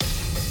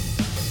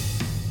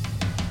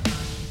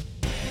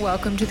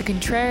Welcome to the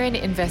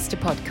Contrarian Investor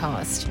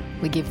Podcast.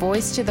 We give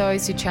voice to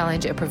those who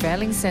challenge a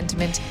prevailing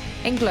sentiment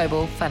in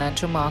global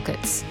financial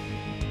markets.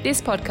 This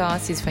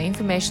podcast is for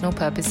informational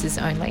purposes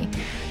only.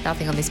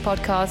 Nothing on this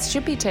podcast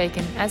should be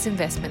taken as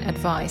investment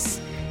advice.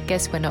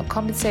 Guests were not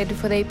compensated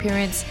for their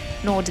appearance,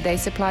 nor do they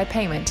supply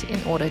payment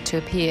in order to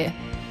appear.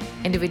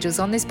 Individuals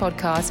on this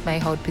podcast may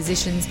hold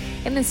positions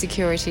in the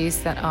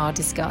securities that are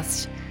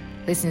discussed.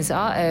 Listeners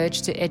are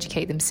urged to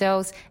educate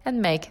themselves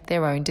and make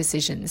their own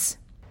decisions.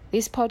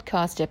 This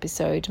podcast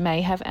episode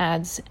may have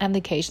ads and the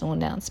occasional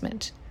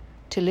announcement.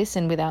 To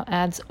listen without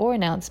ads or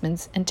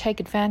announcements and take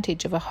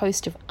advantage of a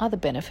host of other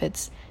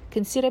benefits,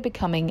 consider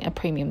becoming a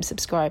premium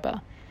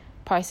subscriber.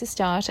 Prices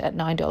start at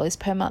 $9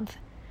 per month.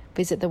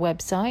 Visit the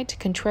website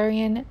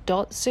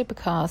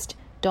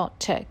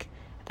contrarian.supercast.tech.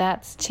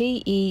 That's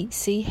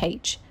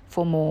TECH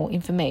for more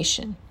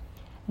information.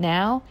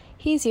 Now,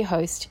 here's your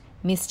host,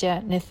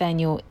 Mr.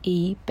 Nathaniel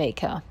E.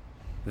 Baker.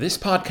 This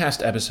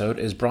podcast episode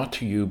is brought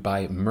to you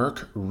by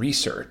Merck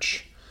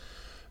Research.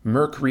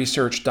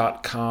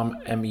 MERKresearch.com,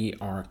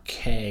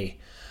 MERK.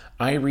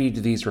 I read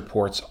these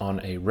reports on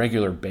a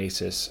regular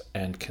basis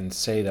and can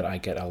say that I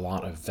get a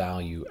lot of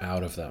value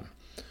out of them.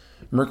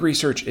 Merck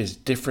Research is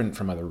different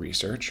from other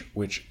research,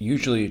 which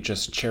usually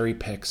just cherry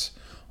picks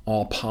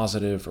all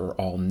positive or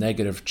all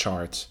negative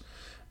charts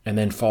and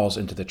then falls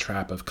into the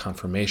trap of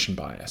confirmation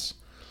bias.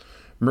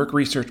 Merck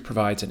Research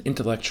provides an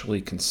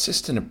intellectually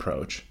consistent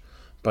approach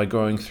by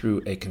going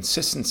through a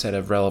consistent set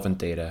of relevant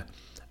data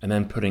and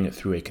then putting it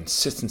through a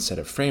consistent set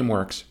of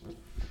frameworks,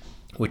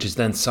 which is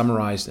then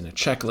summarized in a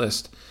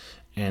checklist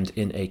and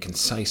in a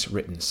concise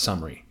written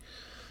summary.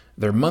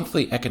 Their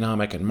monthly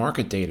economic and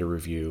market data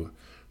review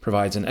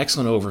provides an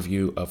excellent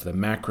overview of the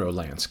macro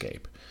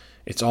landscape.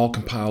 It's all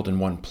compiled in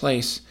one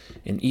place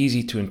in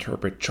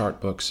easy-to-interpret chart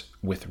books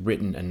with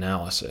written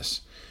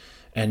analysis.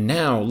 And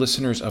now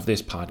listeners of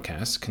this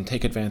podcast can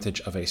take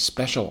advantage of a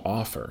special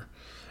offer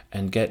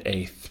and get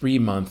a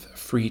 3-month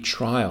free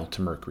trial to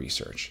Merck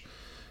Research.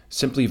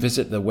 Simply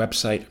visit the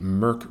website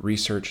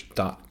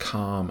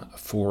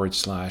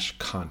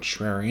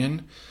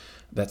merkresearch.com/contrarian.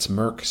 That's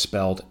Merck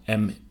spelled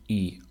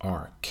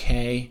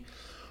MERK.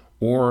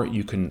 Or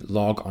you can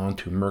log on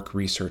to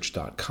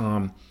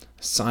merkresearch.com,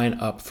 sign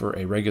up for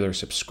a regular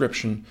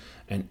subscription,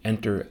 and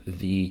enter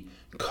the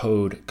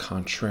code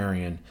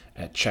contrarian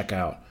at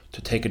checkout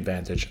to take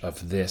advantage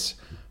of this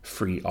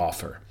free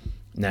offer.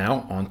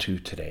 Now, on to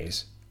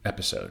today's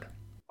episode.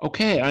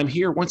 Okay, I'm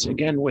here once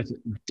again with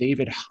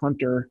David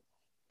Hunter,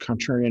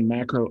 Contrarian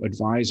Macro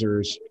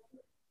Advisors.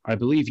 I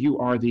believe you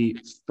are the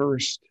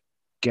first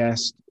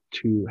guest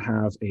to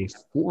have a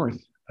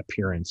fourth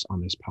appearance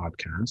on this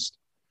podcast.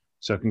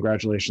 So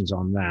congratulations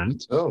on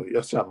that. Oh,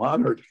 yes, I'm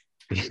honored.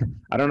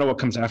 I don't know what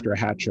comes after a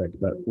hat trick,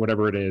 but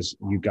whatever it is,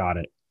 you got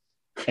it.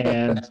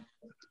 And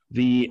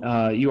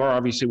you are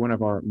obviously one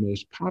of our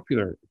most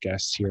popular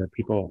guests here.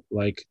 People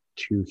like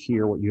to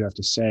hear what you have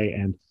to say.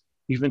 And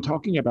you've been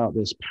talking about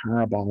this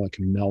parabolic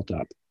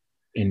melt-up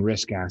in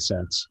risk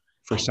assets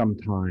for some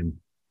time.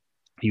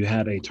 You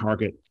had a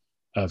target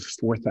of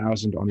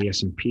 4,000 on the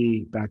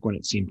S&P back when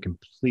it seemed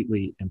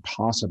completely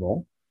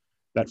impossible.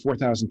 That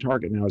 4,000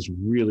 target now is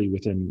really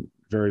within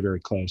very, very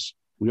close.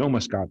 We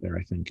almost got there,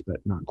 I think, but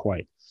not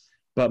quite.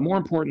 But more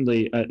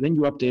importantly, then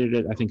you updated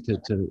it, I think,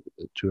 to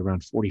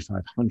around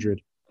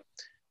 4,500.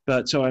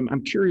 But so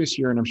I'm curious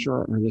here, and I'm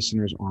sure our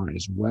listeners are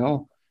as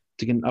well,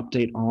 to get an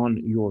update on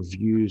your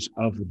views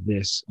of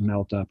this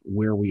melt-up,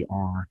 where we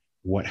are,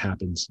 what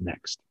happens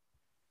next.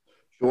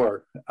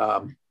 Sure.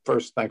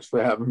 First, thanks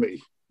for having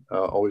me.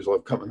 Always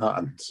love coming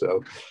on.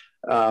 So,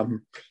 I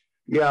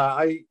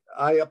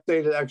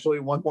updated actually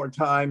one more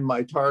time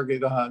my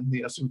target on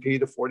the S&P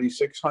to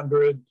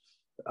 4,600,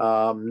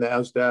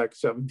 NASDAQ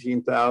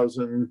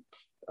 17,000,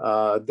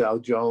 Dow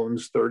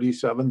Jones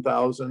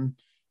 37,000.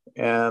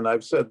 And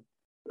I've said,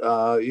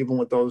 even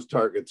with those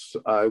targets,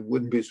 I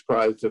wouldn't be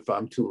surprised if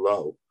I'm too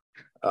low.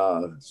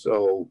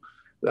 So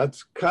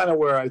that's kind of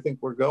where I think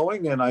we're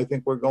going, and I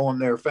think we're going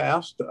there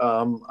fast.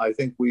 I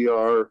think we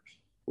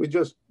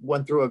just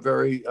went through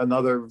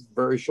another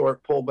very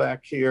short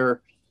pullback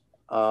here,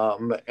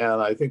 and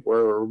I think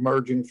we're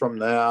emerging from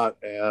that.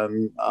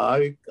 And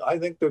I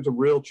think there's a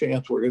real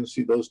chance we're going to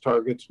see those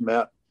targets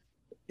met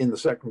in the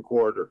second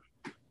quarter.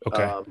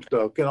 Okay.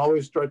 So it can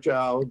always stretch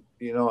out.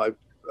 You know, I've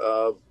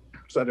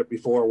said it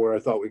before where I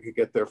thought we could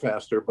get there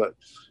faster, but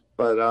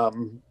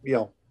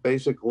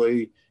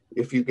basically,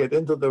 if you get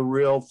into the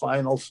real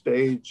final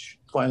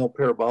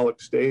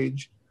parabolic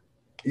stage,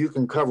 you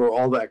can cover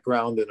all that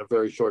ground in a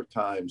very short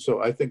time.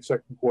 So I think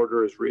second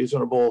quarter is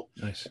reasonable.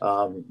 Nice.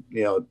 Not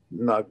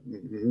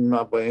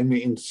by any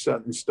means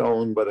set in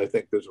stone, but I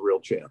think there's a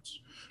real chance.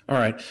 All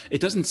right.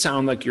 It doesn't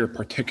sound like you're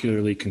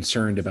particularly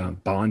concerned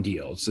about bond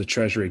yields, the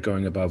Treasury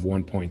going above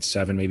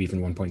 1.7, maybe even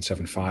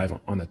 1.75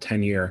 on the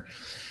 10-year.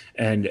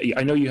 And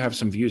I know you have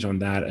some views on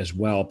that as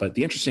well. But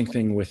the interesting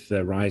thing with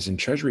the rise in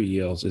Treasury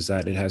yields is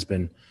that it has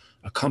been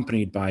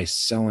accompanied by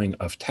selling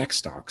of tech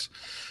stocks,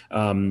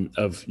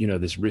 of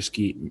this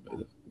risky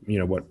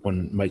what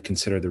one might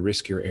consider the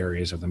riskier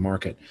areas of the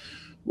market.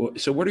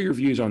 So what are your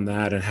views on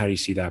that, and how do you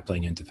see that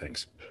playing into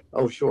things?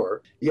 Oh,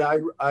 sure. Yeah,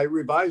 I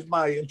revised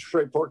my interest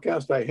rate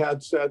forecast. I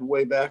had said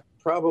way back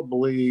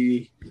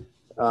probably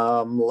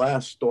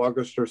last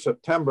August or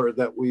September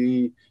that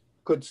we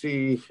could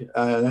see,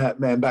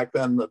 and back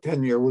then the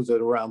 10-year was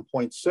at around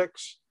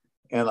 0.6,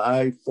 and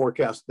I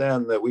forecast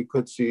then that we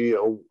could see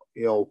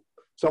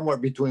somewhere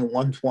between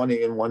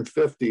 120 and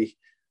 150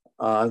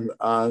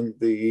 on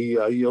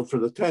the yield for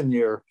the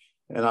 10-year.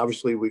 And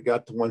obviously we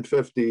got to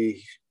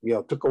 150,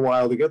 took a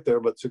while to get there,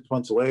 but 6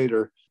 months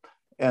later,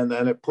 and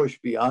then it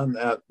pushed beyond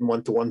that and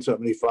went to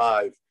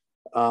 175.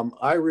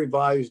 I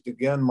revised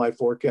again my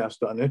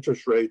forecast on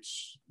interest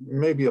rates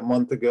maybe a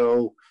month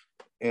ago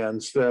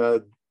and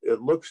said, it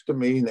looks to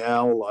me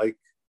now like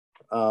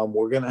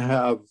we're going to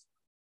have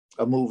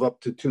a move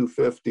up to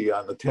 250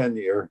 on the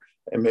 10-year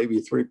and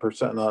maybe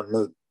 3% on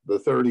the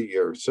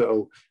 30-year.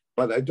 So,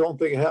 but I don't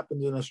think it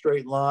happens in a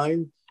straight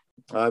line.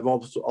 I've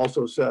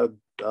also said,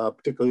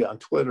 particularly on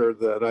Twitter,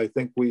 that I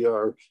think we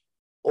are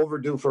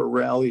overdue for a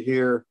rally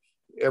here.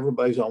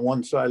 Everybody's on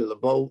one side of the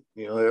boat.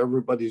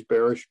 Everybody's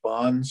bearish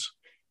bonds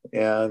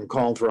and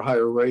calling for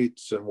higher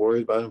rates and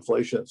worried about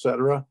inflation, et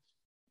cetera.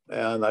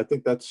 And I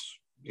think that's,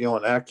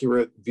 an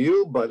accurate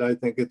view, but I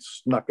think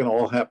it's not going to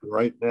all happen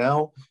right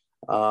now.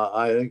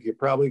 I think you're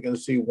probably going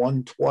to see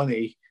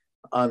 120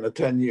 on the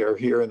 10-year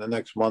here in the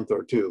next month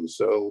or two.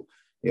 So,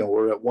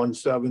 we're at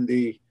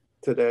 170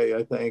 today,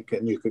 I think,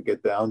 and you could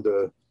get down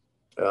to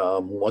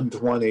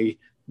 120,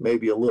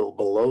 maybe a little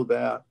below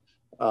that,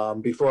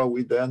 before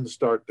we then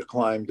start to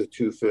climb to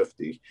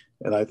 250.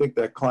 And I think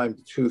that climb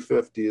to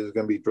 250 is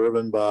going to be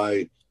driven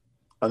by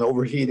an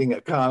overheating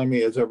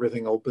economy as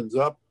everything opens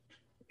up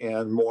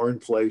and more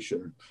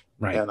inflation.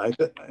 Right. And I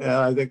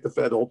think the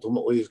Fed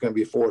ultimately is going to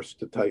be forced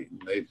to tighten.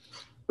 They've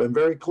been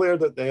very clear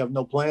that they have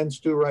no plans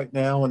to right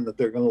now and that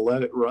they're going to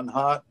let it run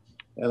hot.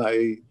 And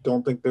I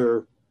don't think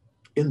they're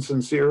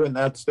insincere in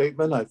that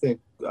statement. I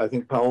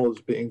think Powell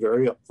is being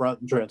very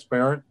upfront and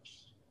transparent.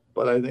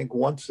 But I think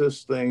once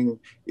this thing,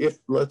 if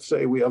let's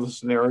say we have a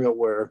scenario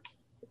where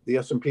the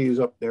S&P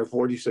is up near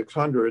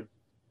 4,600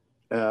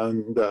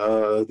 and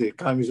the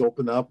economy's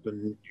open up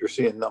and you're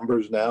seeing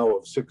numbers now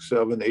of 6,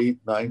 7,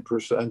 8, 9%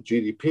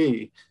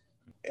 GDP,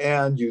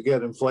 and you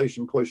get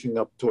inflation pushing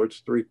up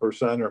towards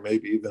 3% or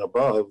maybe even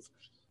above,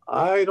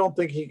 I don't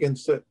think he can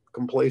sit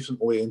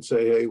complacently and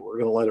say, hey, we're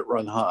going to let it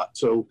run hot.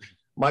 So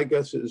my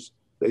guess is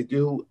they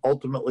do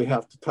ultimately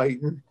have to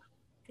tighten.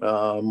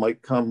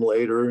 Might come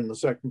later in the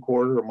second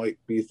quarter, or might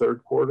be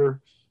third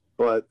quarter.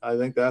 But I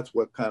think that's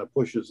what kind of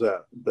pushes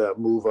that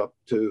move up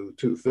to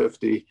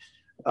 250.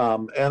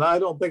 And I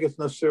don't think it's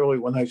necessarily,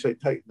 when I say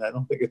tighten, I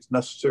don't think it's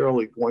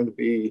necessarily going to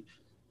be,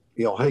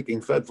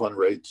 hiking Fed fund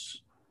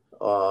rates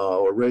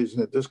or raising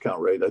the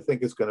discount rate. I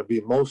think it's going to be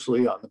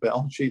mostly on the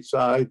balance sheet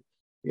side,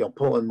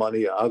 pulling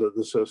money out of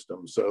the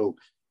system. So,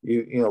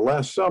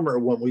 last summer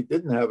when we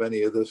didn't have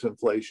any of this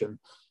inflation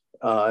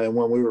and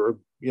when we were,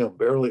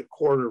 barely a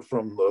quarter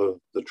from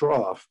the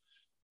trough,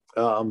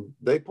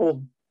 they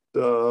pulled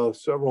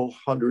several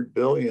 $100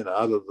 billion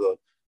out of the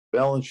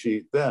balance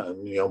sheet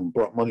then,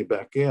 brought money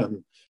back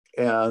in.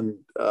 And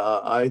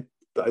I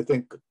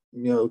think,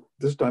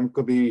 this time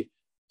could be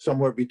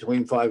somewhere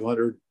between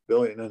 500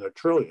 billion and $1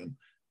 trillion.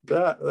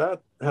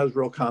 That has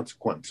real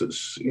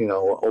consequences,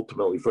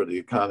 ultimately for the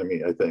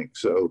economy, I think.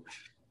 So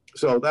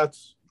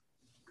that's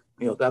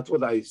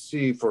what I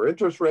see for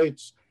interest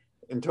rates.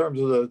 In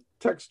terms of the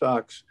tech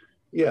stocks,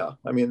 yeah,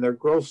 I mean, they're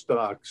growth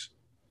stocks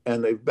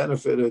and they've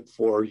benefited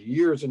for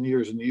years and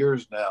years and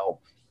years now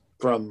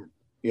from,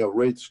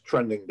 rates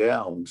trending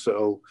down.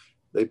 So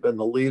they've been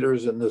the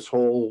leaders in this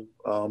whole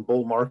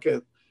bull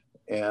market.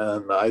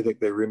 And I think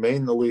they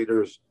remain the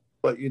leaders.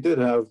 But you did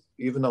have,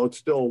 even though it's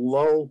still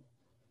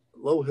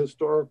low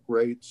historic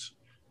rates,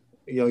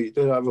 you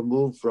did have a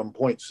move from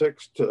 0.6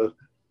 to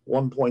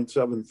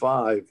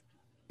 1.75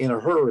 in a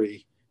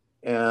hurry.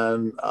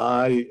 And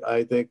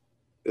I think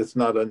it's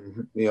not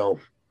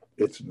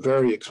it's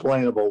very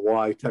explainable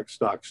why tech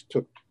stocks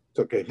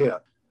took a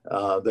hit.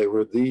 They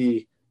were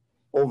the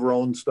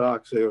over-owned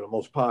stocks. They were the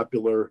most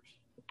popular,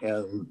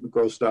 and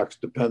growth stocks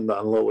depend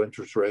on low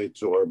interest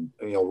rates or,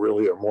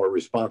 really are more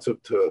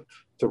responsive to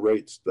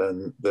rates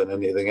than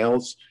anything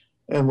else.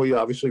 And we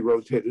obviously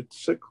rotated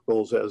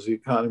cyclicals as the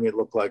economy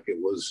looked like it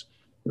was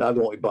not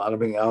only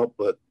bottoming out,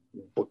 but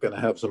we're going to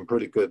have some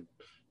pretty good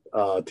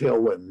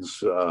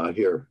tailwinds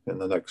here in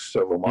the next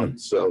several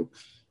months.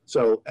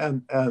 So,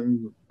 and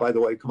by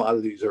the way,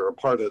 commodities are a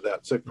part of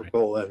that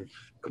cyclical, and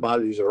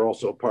commodities are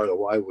also part of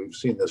why we've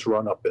seen this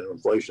run up in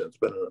inflation. It's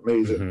been an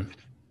amazing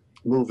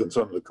move in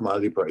some of the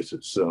commodity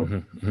prices.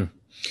 So,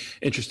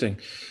 Interesting.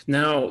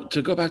 Now,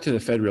 to go back to the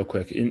Fed real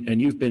quick,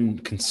 and you've been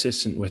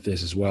consistent with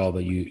this as well,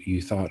 that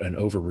you thought an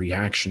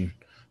overreaction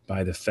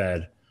by the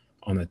Fed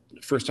on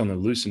the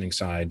loosening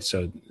side,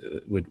 so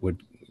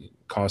would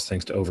cause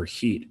things to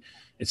overheat.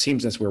 It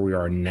seems that's where we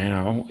are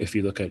now. If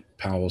you look at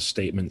Powell's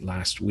statement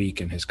last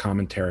week and his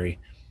commentary,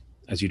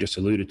 as you just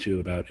alluded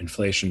to, about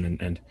inflation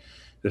and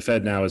the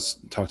Fed now has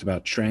talked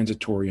about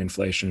transitory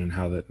inflation and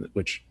how that,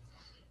 which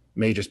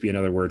may just be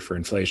another word for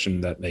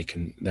inflation that they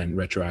can then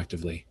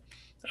retroactively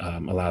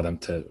allow them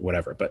to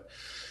whatever. But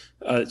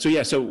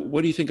so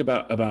what do you think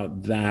about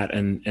that?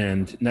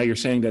 And now you're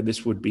saying that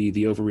this would be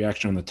the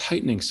overreaction on the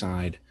tightening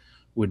side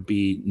would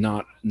be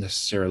not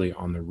necessarily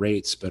on the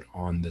rates, but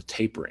on the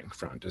tapering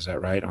front. Is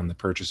that right? On the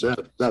purchase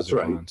of that's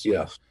right. bonds?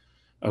 Yes.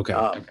 Okay.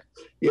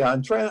 Yeah,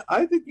 and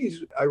I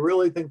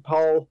really think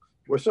Powell,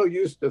 we're so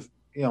used to,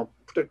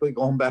 particularly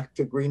going back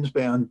to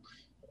Greenspan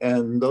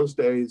and those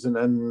days, and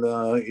then,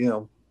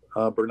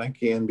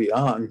 Bernanke and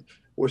beyond,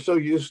 we're so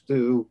used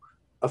to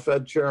a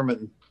Fed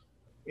chairman,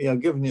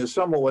 giving you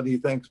some of what he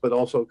thinks, but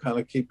also kind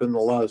of keeping a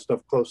lot of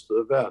stuff close to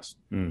the vest.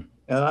 And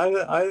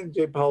I think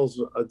Jay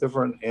Powell's a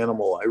different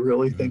animal. I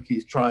really think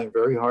he's trying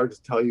very hard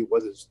to tell you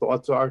what his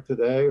thoughts are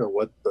today, or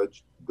what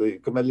the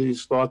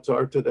committee's thoughts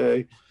are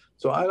today.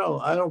 So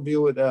I don't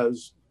view it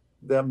as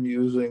them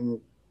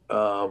using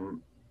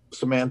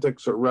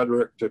semantics or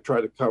rhetoric to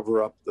try to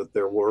cover up that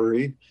they're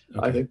worried.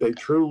 Okay. I think they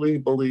truly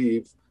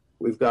believe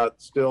we've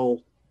got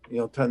still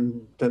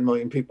 10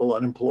 million people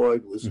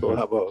unemployed. We still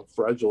have a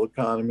fragile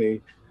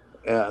economy.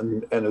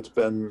 And it's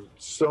been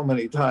so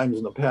many times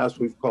in the past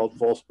we've called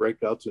false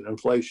breakouts in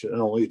inflation, and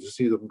only to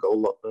see them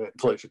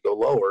inflation go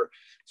lower.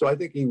 So I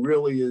think he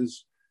really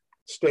is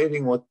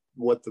stating what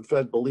the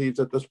Fed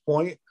believes at this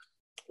point.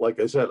 Like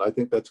I said, I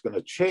think that's going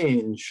to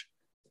change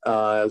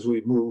as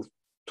we move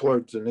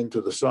towards and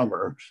into the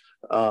summer.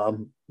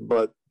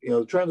 But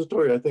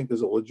transitory, I think,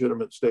 is a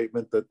legitimate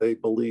statement that they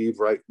believe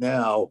right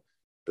now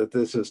that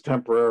this is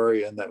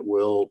temporary, and that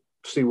we'll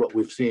see what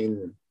we've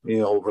seen,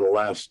 over the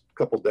last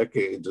couple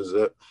decades, is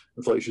that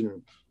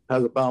inflation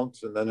has a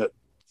bounce and then it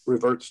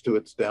reverts to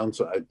its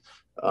downside.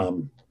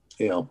 So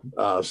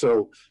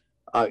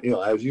as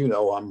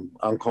I'm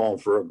calling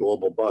for a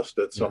global bust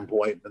at some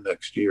point in the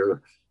next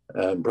year,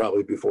 and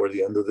probably before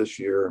the end of this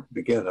year,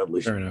 before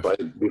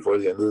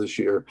the end of this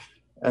year,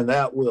 and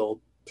that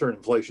will turn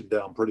inflation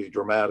down pretty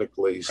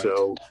dramatically. Right.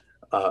 So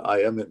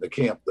I am in the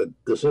camp that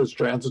this is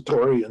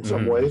transitory in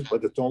some ways,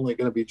 but it's only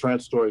going to be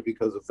transitory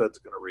because the Fed's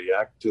going to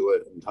react to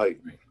it and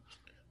tighten.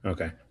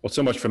 Okay. Well,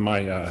 so much for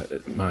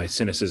my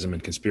cynicism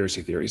and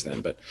conspiracy theories then.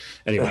 But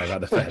anyway,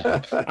 about the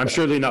Fed, I'm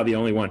surely not the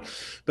only one.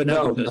 But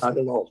no, not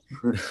at all.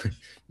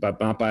 But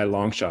not by a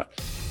long shot.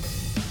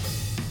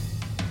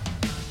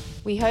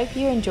 We hope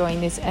you're enjoying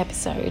this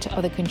episode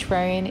of the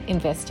Contrarian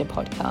Investor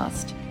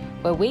Podcast,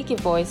 where we give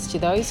voice to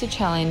those who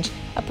challenge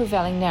a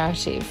prevailing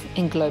narrative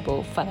in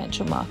global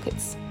financial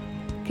markets.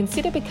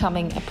 Consider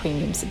becoming a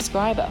premium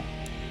subscriber.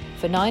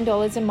 For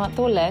 $9 a month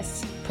or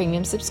less,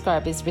 premium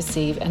subscribers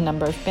receive a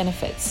number of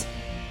benefits.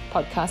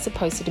 Podcasts are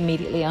posted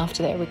immediately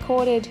after they're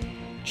recorded.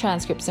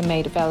 Transcripts are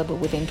made available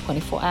within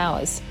 24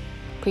 hours.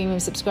 Premium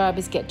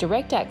subscribers get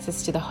direct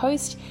access to the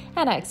host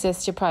and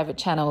access to private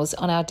channels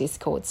on our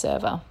Discord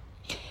server.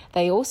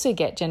 They also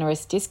get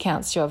generous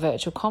discounts to our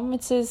virtual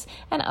conferences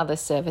and other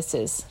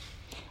services.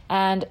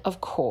 And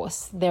of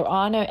course, there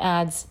are no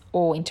ads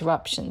or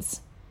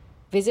interruptions.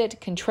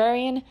 Visit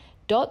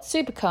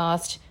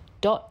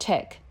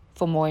contrarian.supercast.tech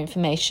for more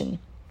information.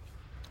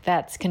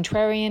 That's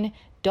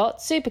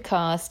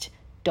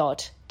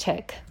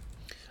contrarian.supercast.tech.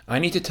 I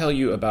need to tell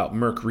you about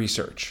Merck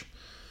Research.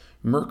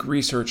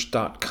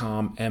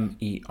 MERKresearch.com,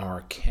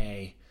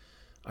 MERK.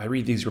 I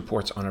read these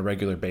reports on a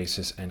regular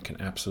basis and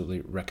can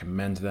absolutely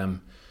recommend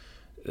them.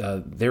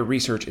 Their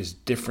research is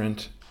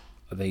different.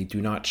 They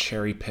do not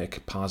cherry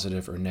pick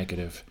positive or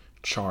negative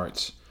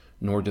charts,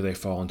 nor do they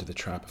fall into the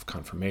trap of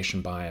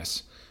confirmation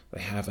bias. They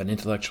have an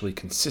intellectually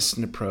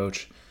consistent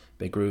approach.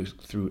 They go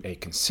through a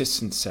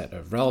consistent set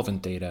of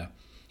relevant data,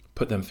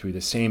 put them through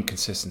the same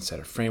consistent set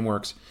of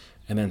frameworks,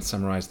 and then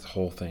summarize the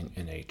whole thing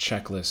in a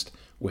checklist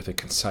with a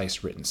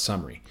concise written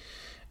summary.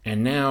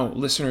 And now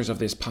listeners of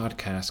this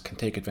podcast can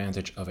take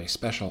advantage of a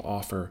special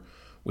offer,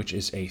 which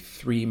is a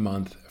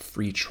 3-month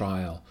free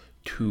trial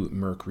to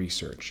Merck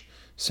Research.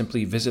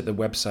 Simply visit the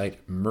website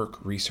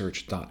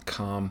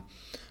merkresearch.com,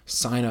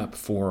 sign up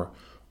for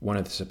one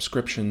of the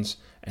subscriptions,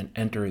 and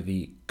enter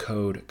the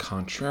code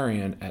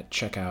Contrarian at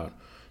checkout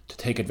to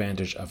take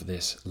advantage of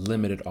this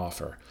limited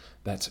offer.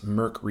 That's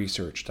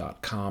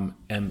merkresearch.com,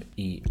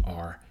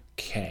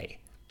 MERK.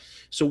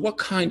 So what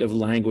kind of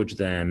language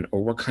then,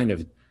 or what kind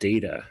of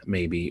data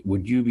maybe,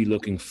 would you be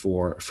looking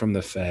for from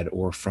the Fed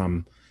or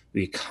from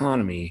the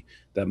economy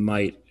that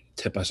might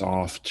tip us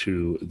off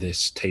to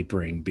this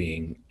tapering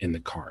being in the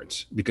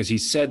cards? Because he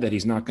said that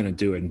he's not going to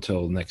do it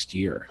until next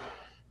year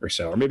or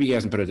so, or maybe he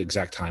hasn't put an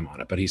exact time on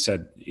it, but he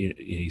said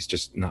he's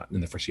just not in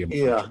the foreseeable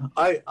future.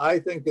 Yeah, I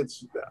think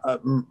it's,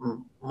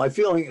 my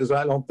feeling is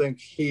I don't think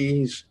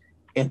he's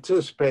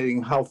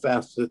anticipating how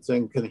fast this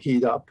thing can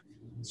heat up.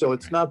 So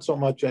it's not so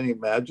much any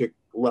magic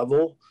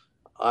level.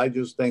 I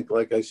just think,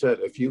 like I said,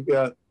 if you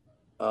get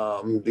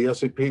the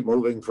S&P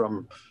moving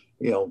from,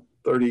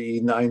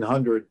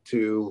 3,900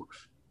 to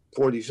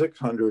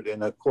 4,600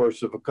 in a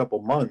course of a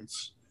couple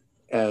months,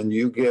 and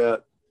you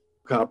get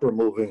copper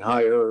moving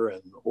higher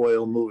and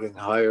oil moving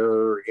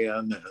higher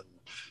again, and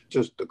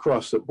just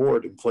across the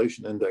board,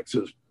 inflation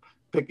indexes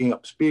picking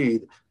up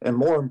speed, and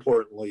more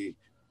importantly,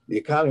 the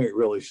economy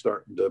really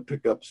starting to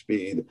pick up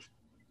speed.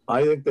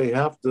 I think they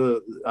have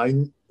to.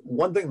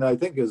 One thing that I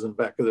think is in the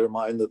back of their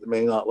mind that they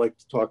may not like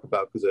to talk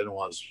about because they don't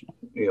want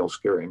to,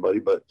 scare anybody,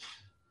 but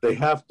they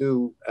have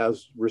to,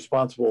 as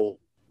responsible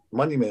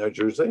money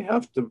managers, they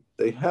have to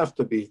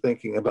be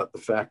thinking about the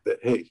fact that,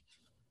 hey,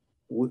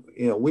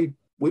 we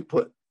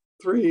put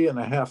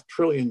 $3.5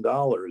 trillion,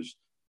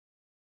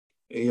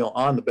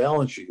 on the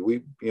balance sheet.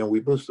 We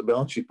boost the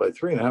balance sheet by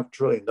 $3.5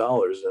 trillion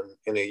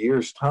in a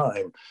year's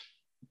time.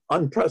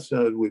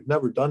 Unprecedented. We've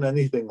never done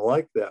anything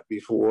like that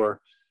before.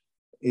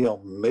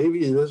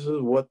 Maybe this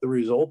is what the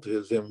result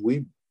is, and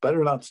we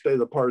better not stay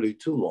the party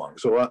too long.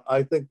 So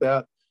I think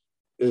that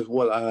is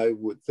what I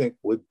would think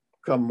would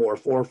come more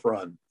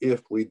forefront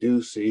if we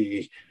do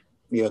see,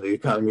 the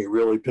economy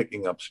really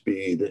picking up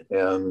speed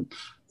and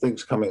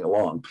things coming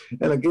along.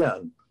 And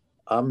again,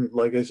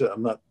 like I said,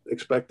 I'm not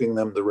expecting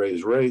them to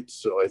raise rates.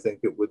 So I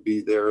think it would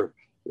be there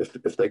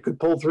if they could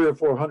pull 300 or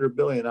 400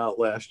 billion out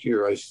last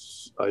year. I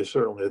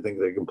certainly think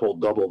they can pull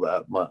double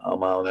that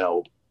amount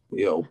out.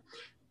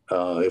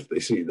 If they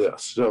see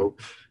this. So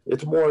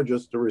it's more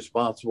just a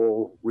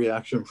responsible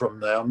reaction from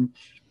them.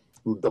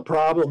 The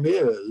problem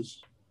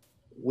is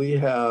we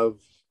have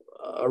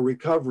a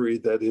recovery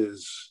that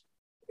is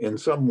in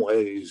some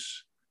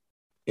ways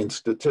in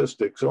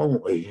statistics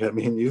only. I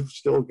mean, you've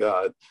still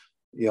got,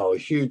 a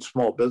huge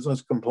small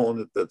business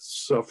component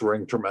that's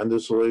suffering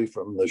tremendously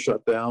from the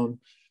shutdown.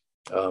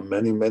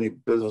 Many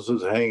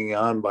businesses hanging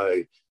on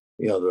by,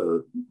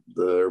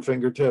 their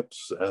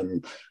fingertips,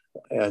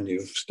 and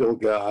you've still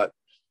got,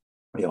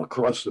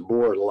 across the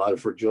board, a lot of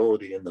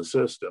fragility in the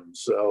system.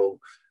 So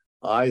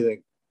I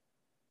think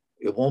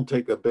it won't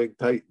take a big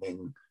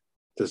tightening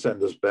to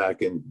send us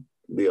back in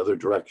the other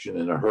direction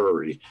in a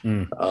hurry.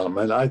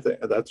 And I think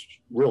that's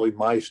really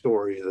my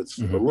story that's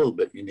a little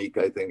bit unique,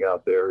 I think,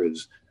 out there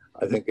is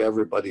I think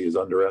everybody is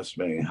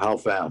underestimating how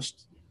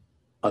fast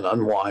an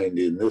unwind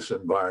in this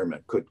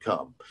environment could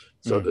come.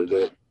 So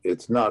that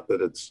it's not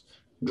that it's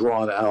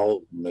drawn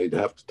out and they'd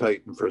have to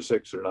tighten for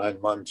 6 or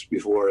 9 months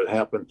before it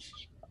happens.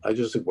 I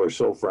just think we're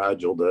so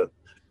fragile that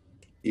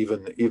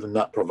even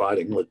not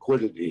providing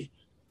liquidity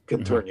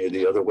can turn you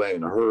the other way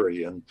in a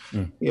hurry. And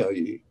as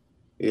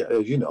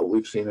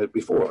we've seen it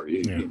before.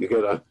 You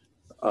get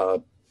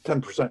a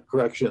 10%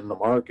 correction in the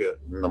market,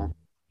 and the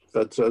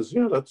Fed says,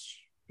 that's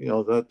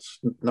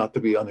not to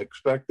be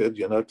unexpected.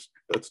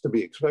 That's to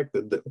be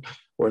expected. That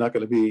we're not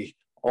going to be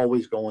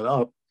always going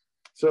up.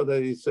 So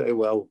they say,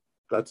 well,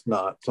 that's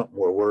not something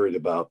we're worried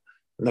about.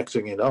 Next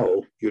thing you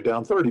know, you're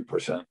down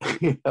 30%,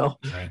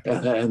 right.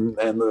 and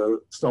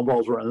the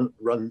snowball's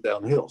running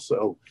downhill.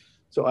 So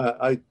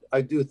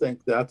I do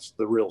think that's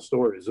the real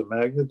story, is the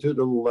magnitude of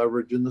the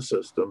leverage in the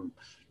system,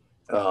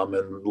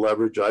 and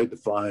leverage I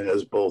define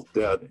as both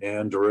debt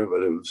and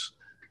derivatives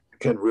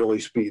can really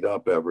speed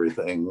up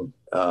everything,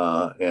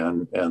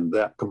 and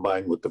that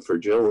combined with the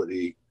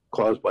fragility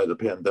caused by the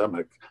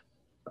pandemic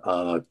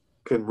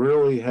can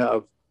really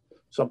have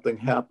something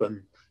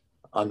happen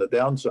on the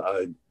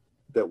downside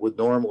that would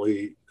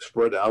normally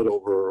spread out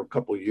over a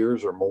couple of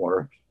years or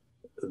more,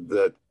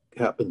 that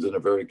happens in a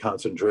very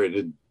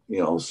concentrated,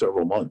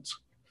 several months.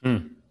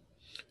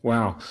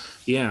 Wow.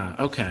 Yeah.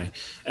 Okay.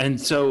 And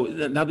so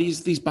now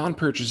these bond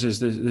purchases,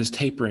 this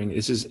tapering,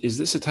 is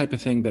this a type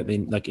of thing that they,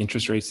 like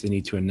interest rates, they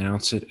need to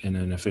announce it in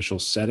an official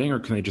setting, or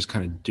can they just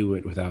kind of do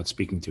it without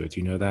speaking to it? Do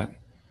you know that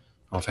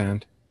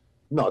offhand?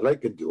 No, they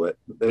can do it.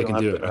 They don't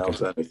have to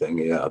announce anything.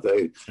 Yeah.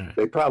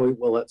 They probably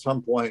will at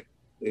some point.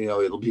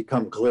 It'll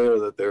become clear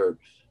that they're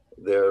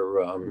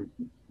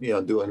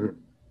doing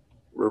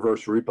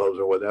reverse repos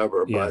or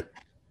whatever. Yeah.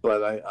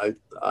 But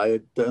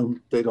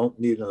they don't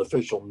need an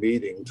official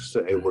meeting to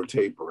say we're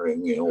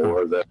tapering,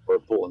 or that we're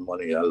pulling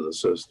money out of the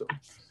system.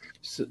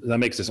 So that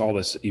makes this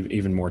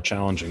even more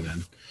challenging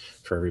then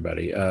for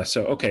everybody.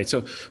 So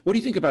what do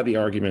you think about the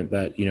argument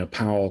that,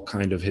 Powell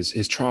kind of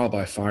his trial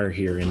by fire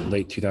here in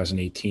late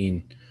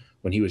 2018,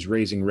 when he was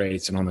raising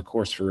rates and on the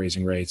course for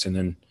raising rates, and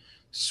then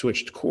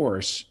switched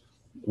course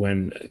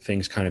when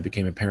things kind of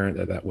became apparent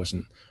that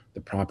wasn't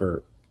the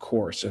proper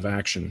course of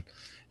action,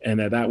 and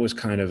that was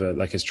kind of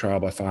like his trial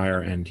by fire,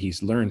 and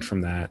he's learned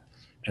from that,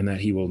 and that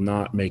he will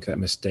not make that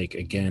mistake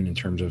again in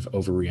terms of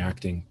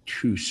overreacting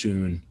too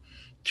soon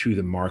to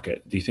the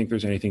market. Do you think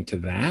there's anything to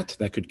that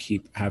could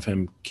have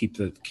him keep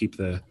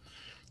the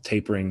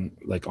tapering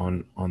like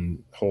on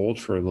hold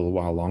for a little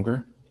while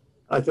longer?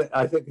 I think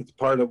it's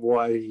part of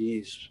why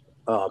he's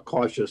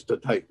cautious to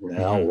tighten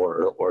now,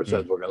 or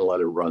says we're going to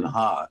let it run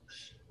hot.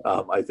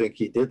 I think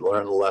he did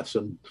learn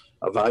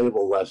a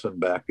valuable lesson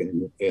back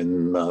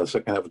in the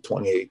second half of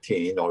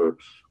 2018, or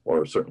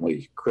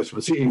certainly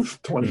Christmas Eve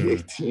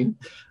 2018.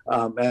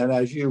 And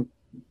as you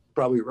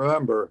probably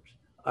remember,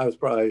 I was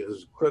probably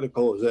as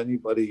critical as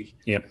anybody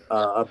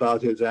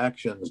about his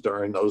actions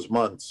during those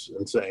months,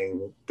 and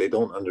saying they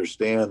don't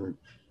understand,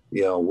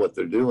 what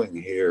they're doing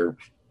here.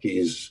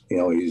 He's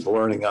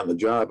learning on the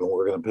job, and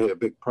we're going to pay a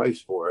big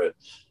price for it.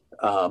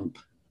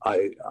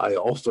 I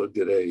also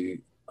did a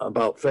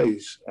about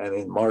face, and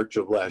in March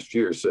of last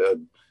year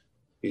said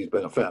he's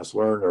been a fast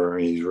learner,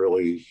 and he's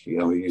really,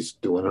 he's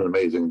doing an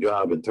amazing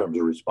job in terms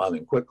of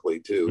responding quickly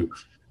to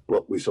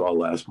what we saw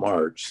last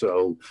March.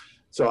 So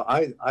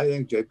I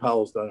think Jay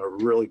Powell's done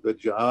a really good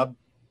job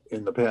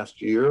in the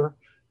past year.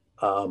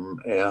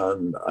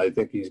 And I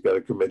think he's got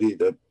a committee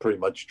that pretty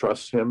much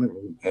trusts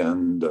him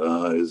and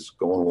is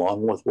going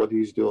along with what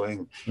he's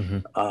doing.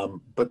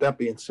 But that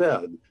being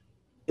said,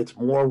 it's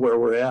more where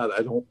we're at.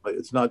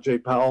 It's not Jay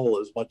Powell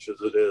as much as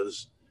it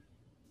is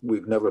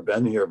we've never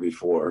been here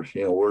before.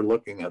 We're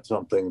looking at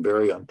something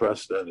very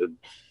unprecedented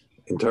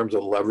in terms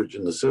of leverage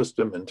in the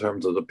system, in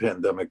terms of the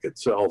pandemic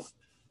itself,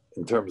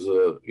 in terms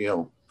of,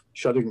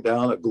 shutting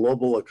down a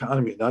global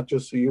economy, not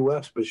just the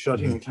US, but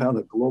shutting down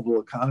a global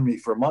economy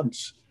for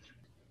months.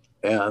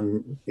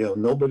 And,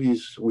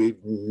 we've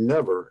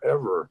never,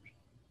 ever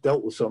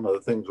dealt with some of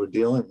the things we're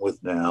dealing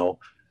with now.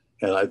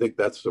 And I think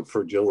that's the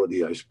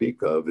fragility I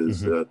speak of,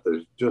 is that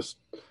there's just,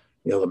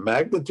 the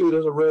magnitude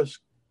of the risk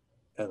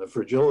and the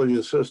fragility of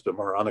the system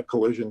are on a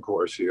collision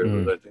course here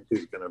that I think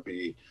is going to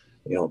be,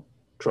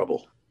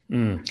 trouble.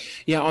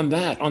 Yeah, on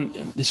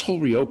this whole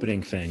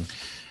reopening thing,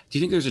 do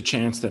you think there's a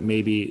chance that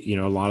maybe,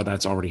 a lot of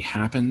that's already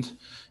happened?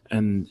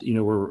 And,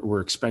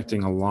 we're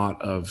expecting a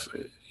lot of,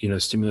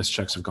 stimulus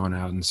checks have gone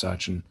out and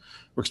such, and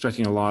we're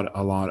expecting a lot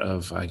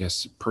of, I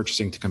guess,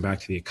 purchasing to come back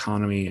to the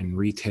economy and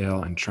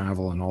retail and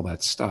travel and all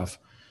that stuff.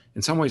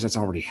 In some ways, that's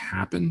already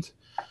happened.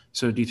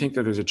 So do you think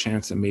that there's a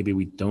chance that maybe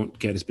we don't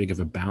get as big of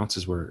a bounce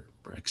as we're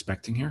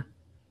expecting here?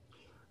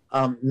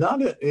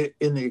 Not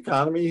in the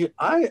economy.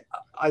 I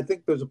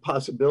think there's a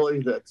possibility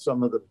that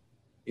some of the,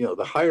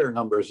 the higher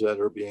numbers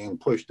that are being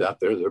pushed out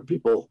there are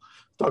people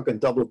talking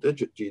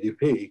double-digit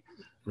GDP.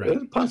 Right.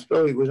 There's a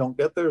possibility we don't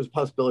get there. There's a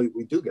possibility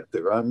we do get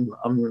there. I'm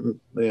kind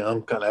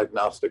of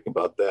agnostic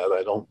about that.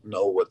 I don't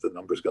know what the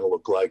number's going to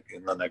look like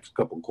in the next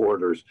couple of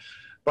quarters,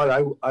 but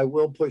I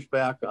will push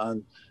back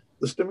on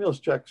the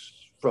stimulus checks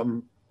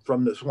from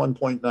this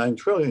 1.9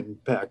 trillion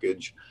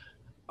package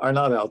are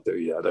not out there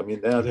yet. I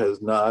mean, that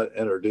has not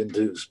entered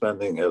into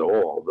spending at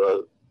all.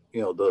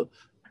 The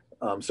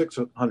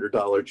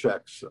 $600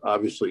 checks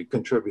obviously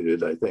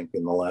contributed, I think,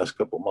 in the last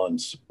couple of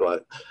months,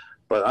 but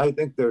I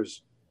think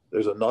there's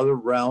another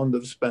round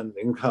of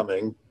spending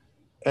coming,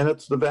 and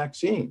it's the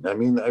vaccine. I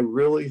mean, I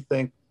really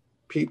think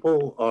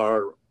people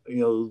are,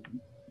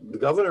 the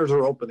governors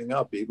are opening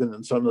up, even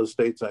in some of the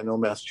states. I know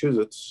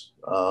Massachusetts,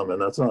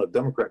 and that's not a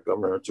Democrat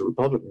governor, it's a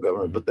Republican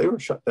governor, but they were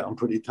shut down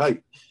pretty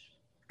tight,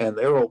 and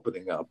they're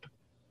opening up.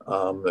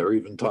 They're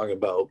even talking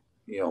about,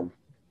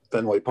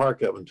 Fenway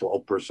Park having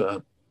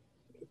 12%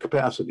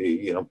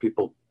 capacity,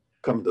 people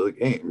come to the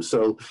game.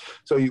 So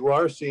you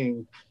are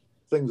seeing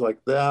things like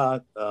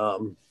that.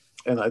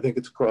 And I think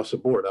it's across the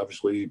board.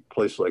 Obviously,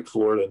 places like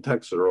Florida and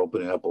Texas are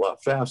opening up a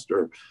lot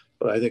faster.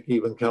 But I think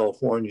even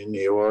California,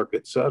 New York,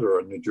 et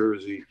cetera, New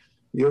Jersey,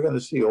 you're going to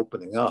see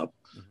opening up.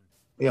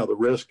 The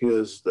risk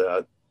is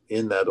that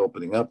in that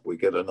opening up, we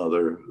get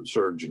another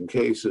surge in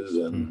cases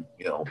and,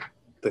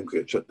 things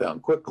get shut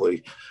down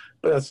quickly.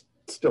 But that's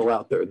still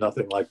out there.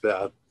 Nothing like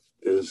that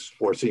is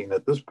foreseen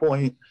at this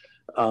point.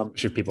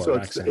 Should people are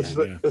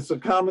vaccinated? It's a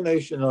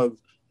combination of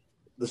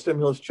the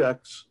stimulus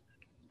checks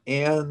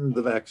and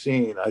the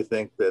vaccine, I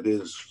think, that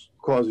is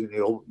causing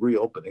the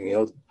reopening.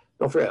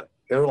 Don't forget,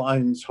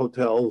 airlines,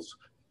 hotels,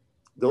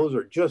 those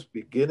are just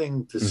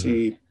beginning to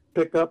see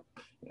pickup,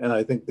 and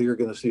I think you're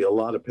going to see a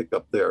lot of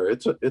pickup there.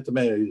 It's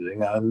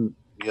amazing. I'm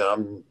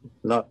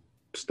not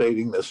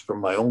stating this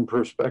from my own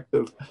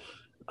perspective,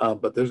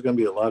 but there's going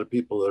to be a lot of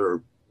people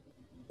that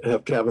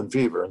have cabin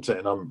fever and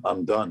saying,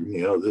 I'm done.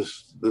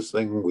 This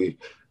thing,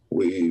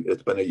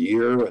 it's been a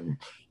year, and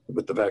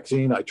with the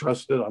vaccine, I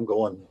trust it. I'm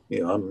going,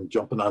 I'm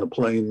jumping on a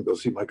plane, go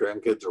see my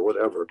grandkids or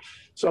whatever.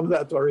 Some of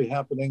that's already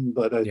happening,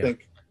 but I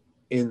think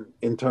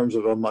in terms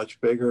of a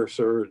much bigger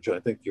surge, I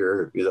think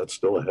that's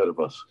still ahead of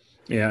us.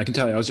 Yeah, I can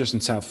tell you, I was just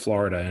in South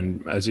Florida,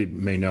 and as you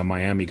may know,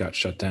 Miami got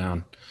shut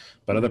down,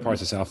 but other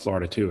parts of South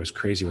Florida too. It was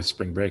crazy with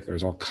spring break. There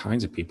was all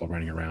kinds of people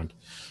running around.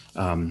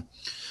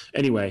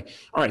 Anyway,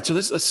 all right.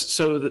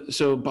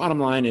 So bottom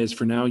line is,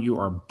 for now, you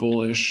are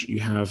bullish. You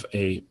have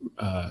a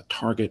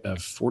target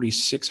of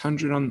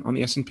 4,600 on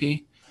the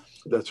S&P.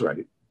 That's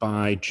right.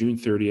 By June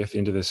 30th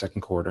into the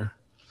second quarter.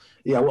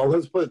 Yeah. Well,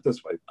 let's put it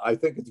this way. I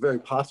think it's very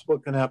possible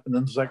it can happen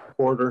in the second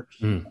quarter.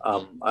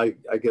 I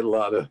get a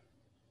lot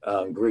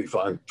of grief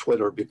on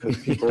Twitter because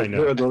people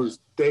hear those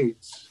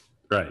dates,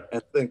 right,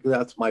 and think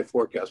that's my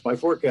forecast. My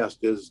forecast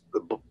is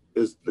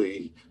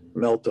the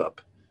melt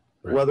up,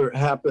 right. Whether it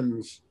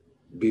happens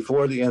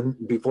before June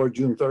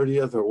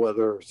 30th or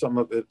whether some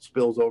of it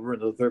spills over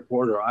into the third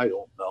quarter, I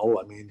don't know.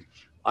 I mean,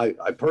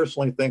 I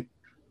personally think,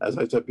 as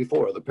I said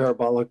before, the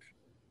parabolic,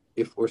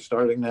 if we're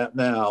starting that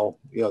now,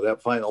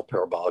 that final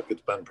parabolic,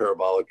 it's been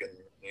parabolic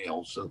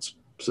in,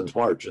 since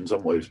March in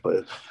some ways,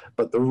 but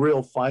the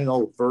real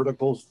final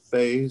vertical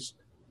phase,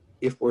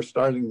 if we're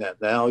starting that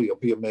now, you'll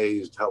be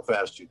amazed how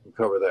fast you can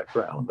cover that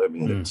ground. I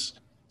mean,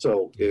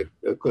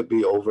 it could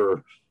be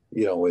over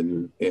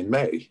in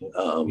May.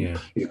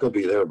 You could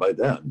be there by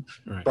then.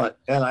 Right.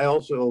 And I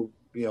also,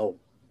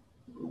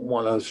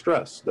 want to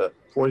stress that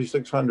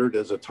 4,600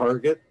 is a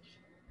target.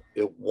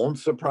 It won't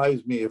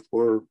surprise me if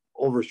we're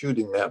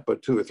overshooting that by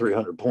 200 or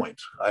 300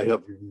 points. I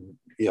have,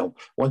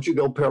 once you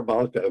go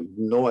parabolic, I have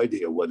no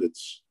idea what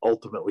it's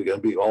ultimately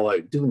going to be. All I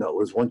do know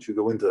is once you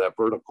go into that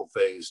vertical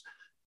phase,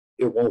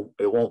 it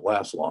won't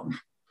last long.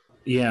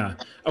 Yeah.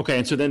 Okay.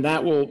 And so then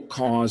that will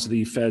cause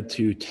the Fed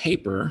to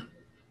taper,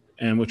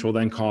 and which will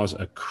then cause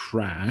a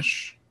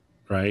crash,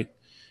 right?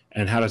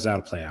 And how does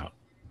that play out?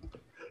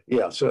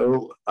 Yeah.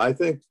 So I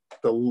think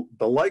the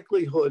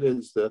likelihood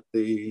is that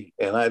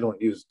and I don't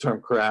use the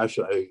term crash.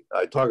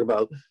 I talk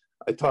about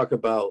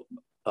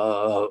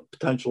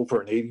potential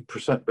for an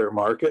 80% bear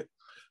market,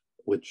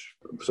 which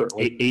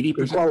certainly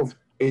 80%,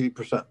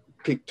 80%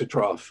 peak to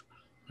trough,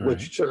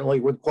 which certainly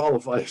would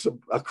qualify as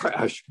a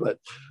crash, but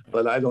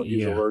I don't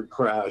use the word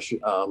crash.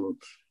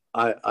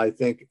 I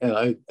think, and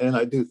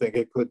I do think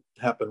it could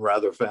happen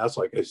rather fast,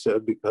 like I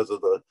said, because of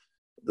the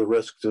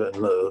risks and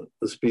the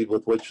speed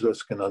with which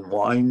this can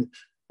unwind.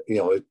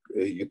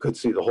 You could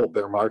see the whole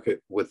bear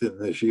market within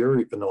this year,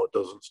 even though it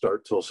doesn't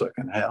start till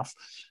second half.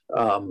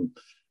 And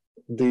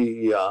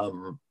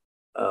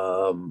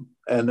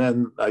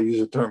then I use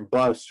the term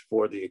bust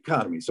for the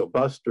economy. So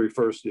bust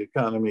refers to the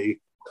economy.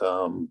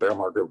 Bear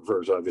market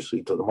refers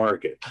obviously to the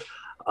market.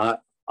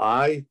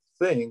 I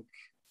think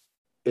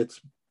it's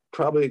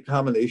probably a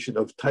combination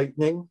of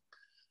tightening,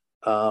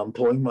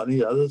 pulling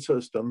money out of the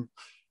system,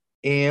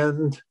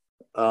 and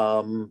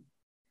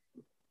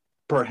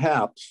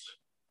perhaps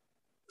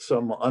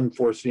some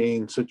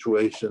unforeseen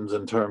situations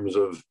in terms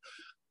of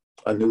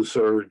a new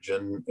surge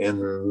in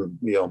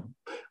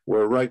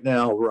we're right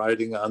now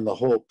riding on the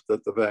hope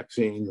that the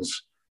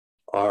vaccines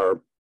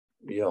are,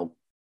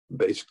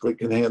 basically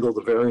can handle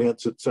the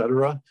variants, et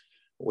cetera.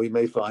 We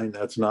may find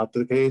that's not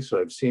the case.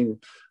 I've seen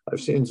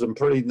some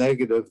pretty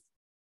negative,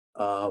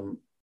 some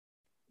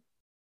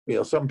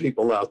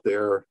people out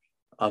there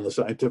on the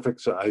scientific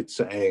side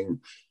saying,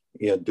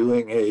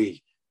 doing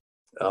a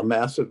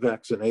massive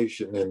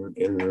vaccination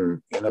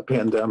in a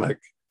pandemic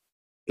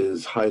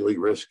is highly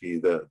risky,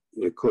 that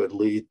it could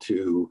lead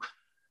to,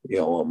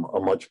 a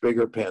much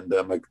bigger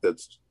pandemic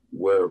that's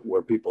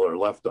where people are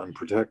left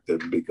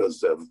unprotected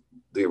because of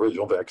the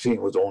original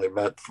vaccine was only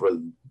meant for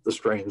the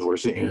strains we're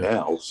seeing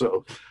now.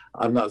 So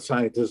I'm not a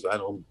scientist. I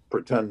don't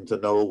pretend to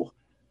know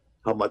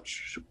how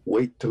much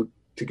weight to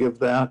give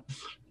that.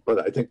 But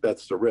I think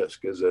that's the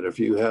risk, is that if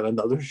you had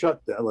another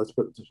shutdown, let's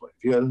put it this way,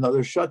 if you had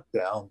another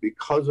shutdown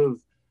because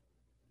of,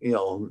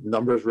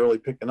 numbers really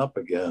picking up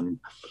again,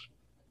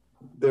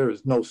 there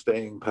is no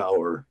staying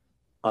power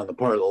on the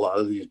part of a lot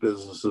of these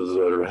businesses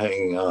that are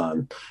hanging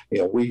on.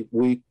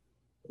 We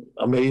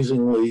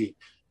amazingly,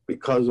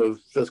 because of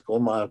fiscal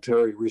and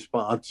monetary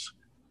response,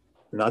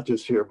 not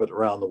just here, but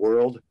around the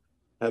world,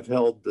 have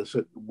held this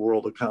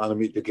world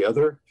economy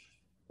together.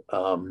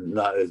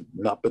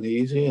 Not been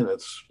easy, and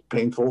it's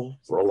painful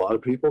for a lot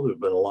of people. There's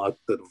been a lot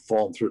that have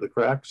fallen through the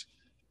cracks,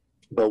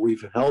 but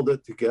we've held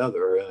it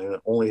together, and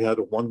it only had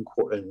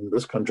in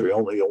this country,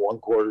 only a 1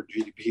 quarter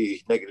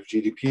GDP, negative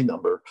GDP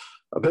number,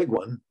 a big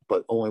one,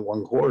 but only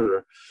 1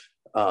 quarter.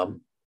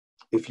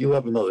 If you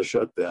have another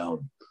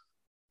shutdown,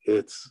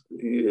 it's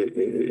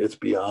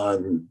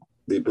beyond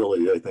the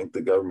ability, I think,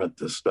 the government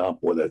to stop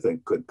what I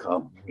think could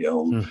come.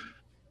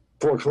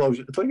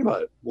 Foreclosure. Think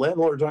about it.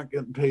 Landlords aren't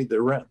getting paid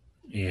their rent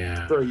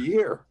for a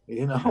year.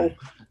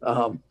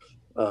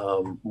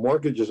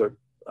 Mortgages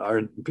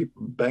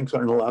banks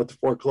aren't allowed to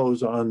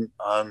foreclose on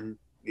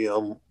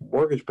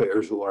mortgage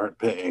payers who aren't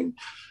paying.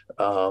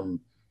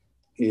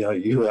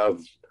 You have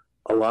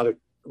a lot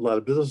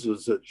of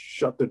businesses that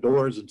shut their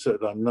doors and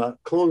said, "I'm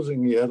not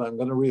closing yet. I'm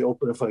going to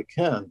reopen if I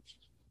can."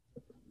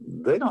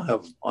 They don't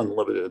have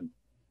unlimited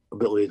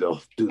ability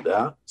to do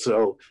that.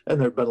 So, and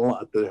there've been a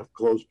lot that have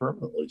closed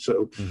permanently.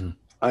 So,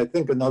 I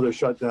think another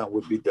shutdown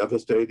would be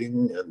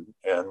devastating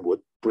and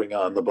would bring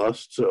on the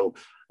bust. So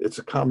it's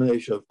a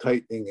combination of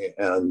tightening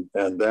and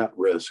that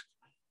risk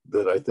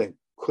that I think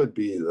could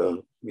be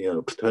the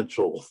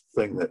potential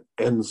thing that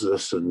ends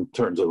this and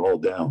turns it all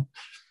down.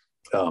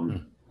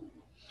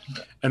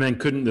 And then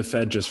couldn't the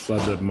Fed just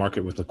flood the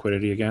market with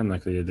liquidity again,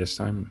 like they did this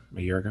time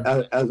a year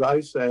ago? As I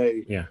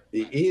say,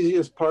 the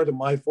easiest part of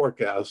my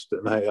forecast,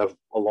 and I have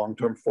a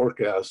long-term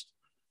forecast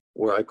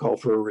where I call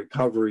for a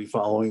recovery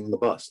following the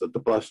bust, that the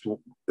bust,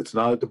 it's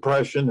not a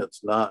depression,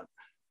 it's not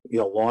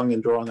long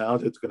and drawn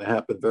out, it's going to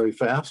happen very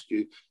fast.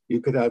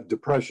 You could have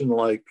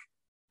depression-like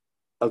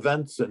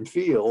events and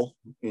feel,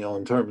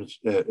 in terms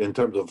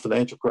of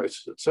financial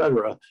crisis, et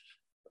cetera,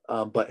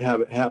 but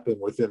have it happen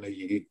within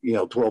a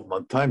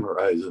 12-month time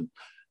horizon,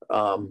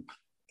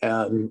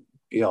 and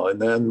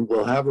then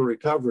we'll have a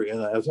recovery.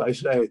 And as I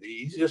say, the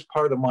easiest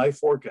part of my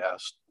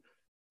forecast,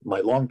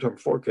 my long-term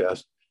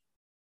forecast,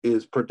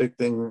 is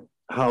predicting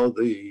how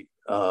the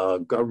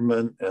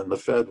government and the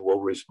Fed will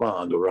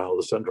respond, or how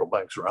the central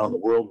banks around the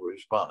world will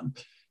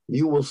respond.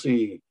 You will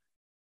see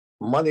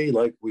money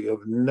like we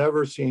have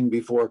never seen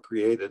before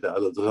created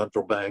out of the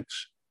central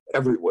banks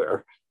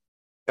everywhere,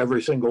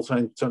 every single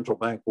central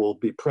bank will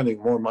be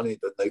printing more money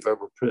than they've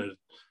ever printed,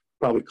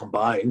 probably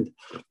combined.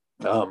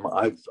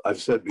 I've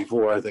said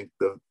before, I think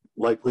the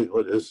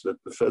likelihood is that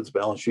the Fed's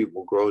balance sheet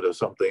will grow to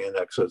something in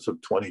excess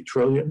of 20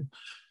 trillion,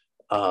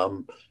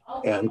 and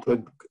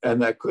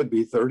that could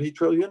be 30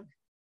 trillion.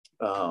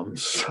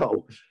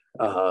 So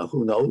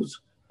who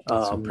knows?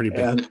 Pretty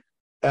big.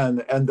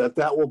 And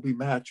that will be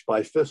matched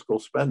by fiscal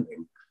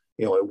spending.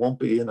 You know, it won't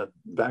be in a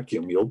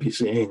vacuum. You'll be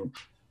seeing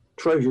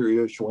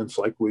treasury issuance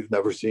like we've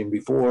never seen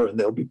before, and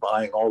they'll be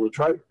buying all the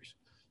treasuries.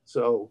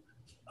 So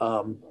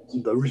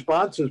the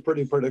response is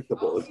pretty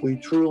predictable. If we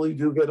truly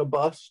do get a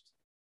bust,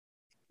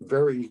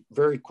 very,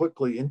 very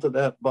quickly into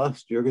that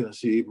bust, you're going to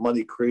see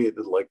money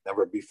created like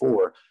never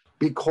before,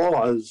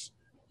 because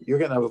you're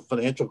going to have a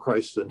financial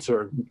crisis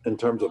in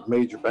terms of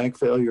major bank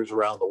failures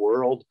around the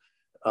world,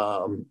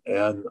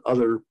 and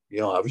other,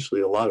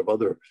 obviously a lot of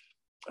other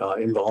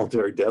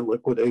involuntary debt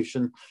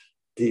liquidation.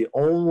 The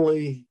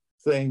only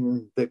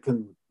thing that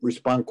can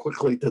respond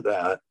quickly to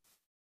that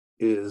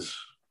is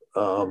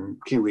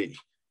QE.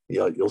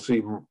 You'll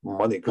see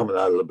money coming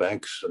out of the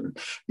banks, and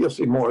you'll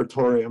see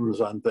moratoriums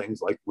on things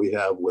like we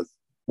have with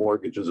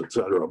mortgages, et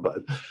cetera.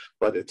 But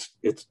it's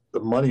the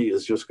money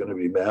is just going to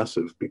be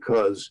massive,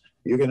 because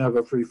you're going to have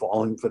a free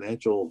falling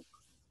financial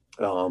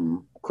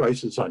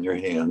crisis on your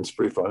hands,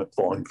 free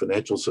falling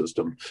financial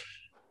system.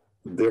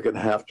 They're going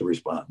to have to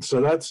respond.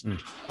 So that's,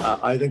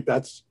 I think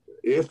that's,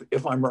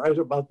 if I'm right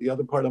about the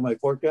other part of my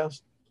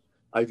forecast,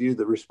 I view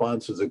the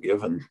response as a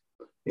given,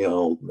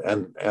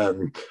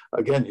 and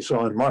again, you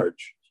saw in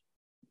March,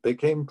 they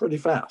came pretty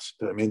fast.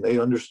 I mean, they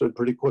understood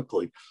pretty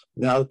quickly.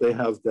 Now that they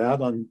have that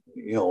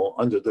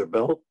under their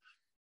belt,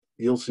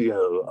 you'll see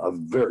a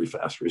very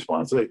fast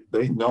response.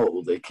 They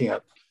know they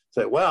can't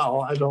say,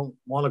 well, I don't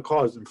want to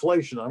cause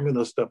inflation, I'm going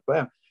to step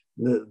back.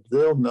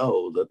 They'll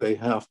know that they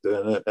have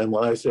to. And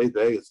when I say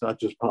they, it's not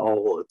just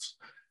Powell, it's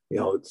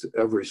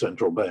every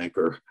central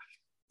banker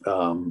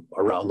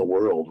around the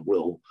world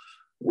will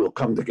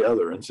come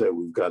together and say,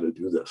 we've got to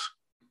do this.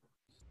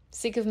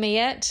 Sick of me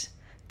yet?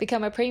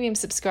 Become a premium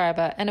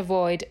subscriber and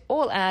avoid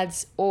all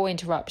ads or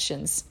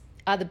interruptions.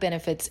 Other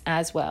benefits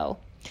as well.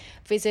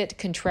 Visit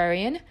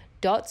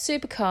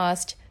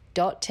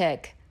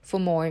contrarian.supercast.tech for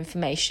more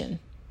information.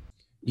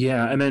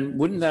 Yeah, and then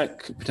wouldn't that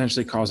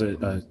potentially cause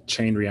a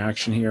chain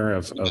reaction here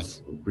of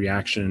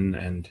reaction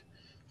and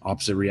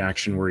opposite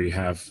reaction, where you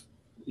have,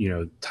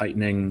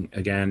 tightening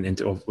again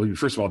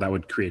first of all, that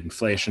would create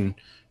inflation,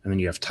 and then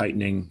you have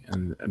tightening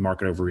and the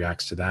market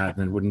overreacts to that. And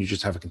then wouldn't you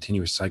just have a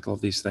continuous cycle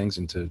of these things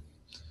into,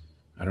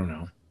 I don't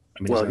know.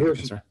 I mean, well,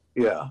 here's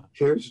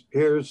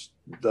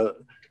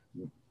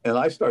and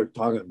I started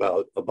talking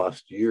about a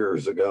bust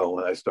years ago,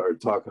 and I started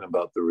talking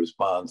about the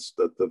response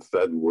that the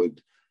Fed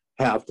would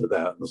have to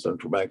that, and the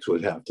central banks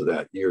would have to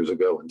that years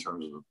ago in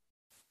terms of,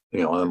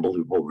 an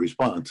unbelievable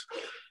response.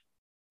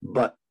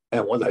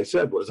 And what I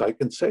said was, I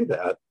can say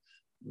that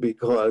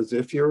because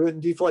if you're in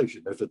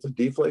deflation, if it's a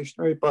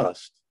deflationary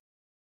bust,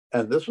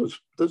 and this was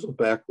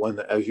back when,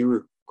 as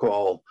you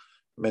recall,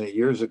 many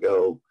years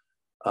ago,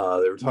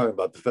 they were talking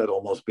about the Fed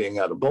almost being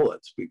out of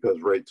bullets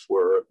because rates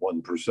were at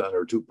 1%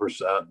 or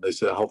 2%. And they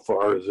said, how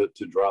far is it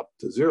to drop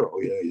to zero?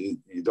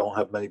 You don't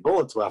have many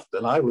bullets left.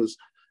 And I was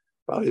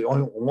probably the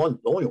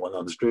only one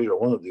on the street, or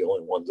one of the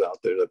only ones out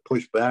there, that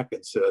pushed back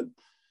and said,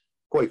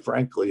 quite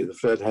frankly, the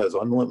Fed has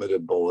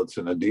unlimited bullets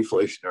in a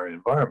deflationary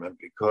environment,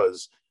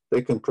 because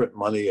they can print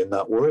money and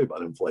not worry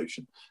about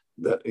inflation.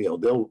 That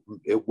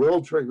it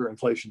will trigger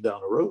inflation down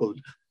the road,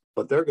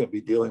 but they're going to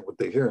be dealing with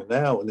the here and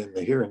now, and in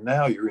the here and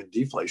now, you're in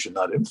deflation,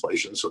 not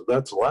inflation. So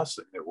that's the last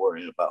thing they're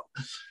worrying about,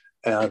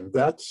 and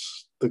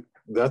that's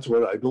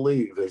what I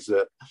believe, is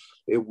that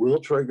it will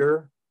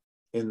trigger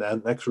in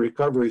that next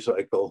recovery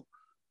cycle.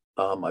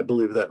 I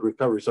believe that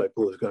recovery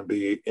cycle is going to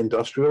be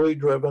industrially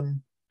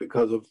driven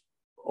because of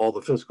all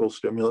the fiscal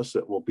stimulus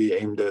that will be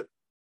aimed at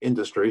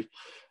industry,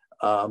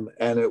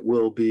 and it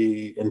will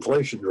be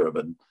inflation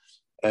driven.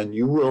 And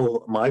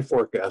my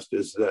forecast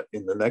is that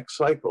in the next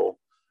cycle,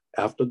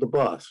 after the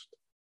bust,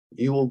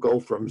 you will go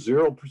from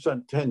 0%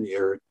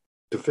 10-year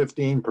to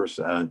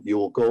 15%. You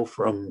will go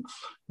from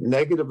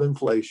negative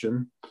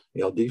inflation,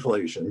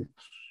 deflation,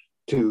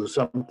 to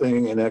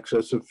something in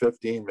excess of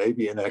 15,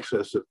 maybe in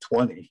excess of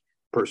 20%.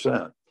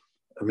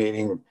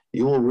 Meaning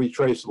you will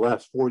retrace the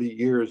last 40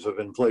 years of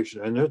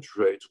inflation and interest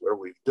rates, where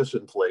we've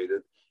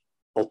disinflated,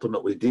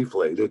 ultimately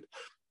deflated,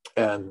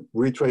 and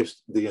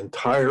retrace the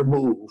entire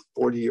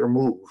 40-year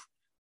move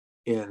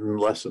in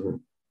less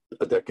than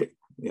a decade.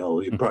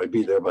 You'd probably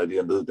be there by the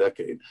end of the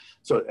decade.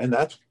 So, and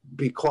that's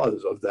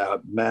because of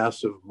that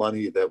massive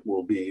money that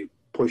will be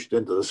pushed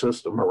into the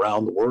system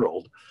around the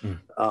world.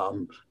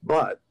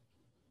 But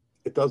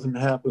it doesn't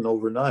happen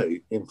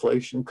overnight.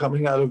 Inflation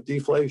coming out of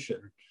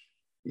deflation,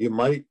 you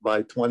might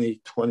by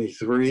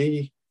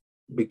 2023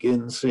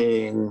 begin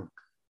seeing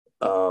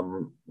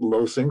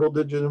low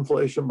single-digit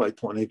inflation. By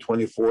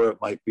 2024, it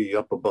might be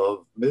up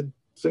above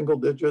mid-single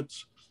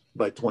digits.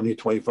 By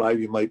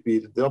 2025, you might be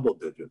the double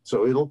digits.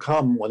 So it'll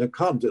come. When it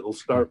comes, it'll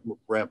start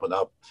ramping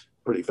up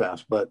pretty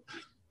fast. But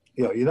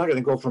you're not going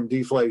to go from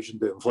deflation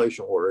to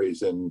inflation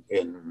worries in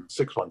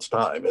 6 months'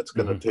 time. It's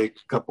going to take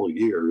a couple of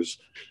years.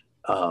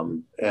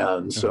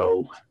 And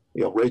so,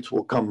 rates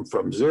will come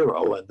from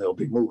zero and they'll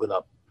be moving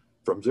up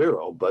from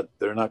zero, but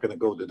they're not going to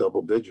go to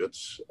double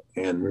digits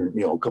in,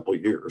 a couple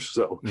of years.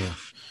 So,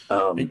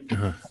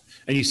 and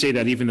you say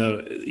that even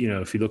though,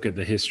 if you look at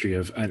the history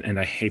of, and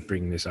I hate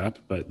bringing this up,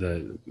 but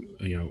the,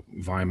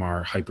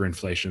 Weimar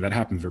hyperinflation, that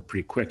happened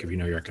pretty quick if you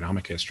know your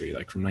economic history,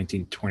 like from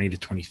 1920 to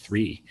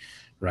 23,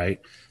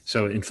 right?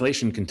 So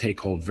inflation can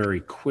take hold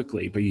very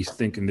quickly, but you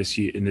think in this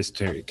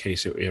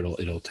case,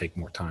 it'll take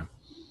more time.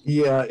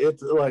 Yeah,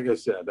 it's like I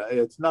said,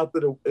 it's not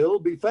that it'll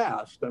be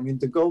fast. I mean,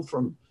 to go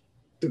from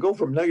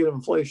negative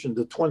inflation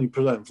to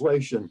 20%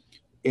 inflation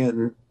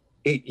in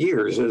 8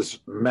 years is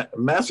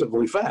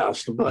massively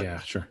fast, but yeah,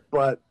 sure.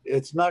 But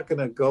it's not going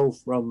to go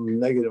from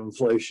negative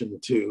inflation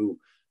to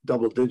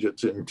double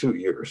digits in 2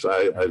 years.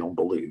 I don't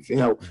believe.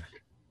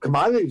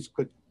 Commodities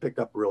could pick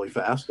up really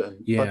fast,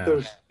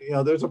 but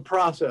there's a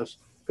process,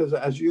 because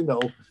as you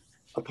know,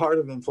 a part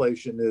of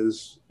inflation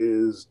is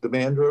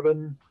demand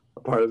driven,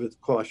 a part of it's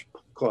cost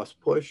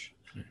push.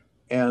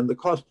 And the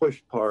cost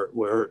push part,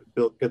 where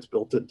it gets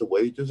built into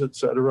wages, et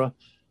cetera,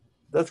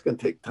 that's going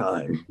to take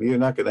time. You're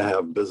not going to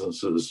have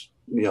businesses,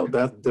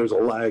 that there's a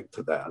lag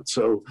to that.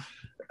 So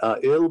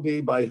it'll be,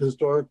 by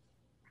historic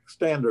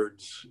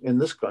standards in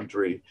this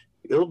country,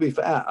 it'll be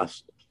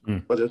fast,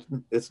 but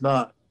it's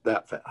not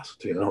that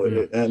fast,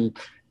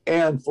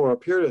 and for a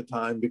period of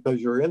time, because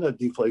you're in a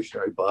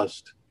deflationary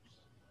bust,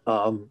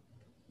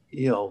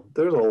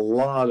 there's a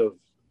lot of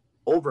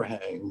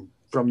overhang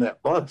from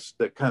that bust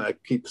that kind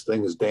of keeps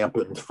things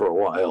dampened for a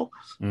while.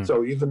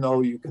 So even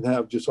though you can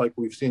have, just like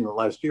we've seen in the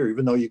last year,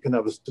 even though you can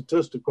have a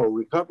statistical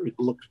recovery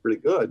that looks pretty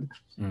good,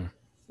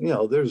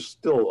 there's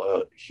still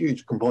a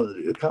huge component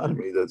of the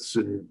economy that's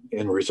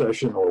in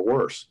recession or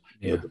worse,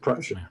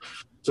 depression.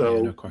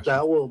 So no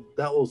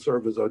that will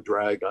serve as a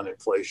drag on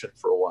inflation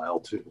for a while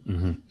too.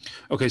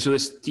 Okay, so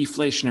this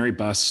deflationary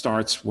bust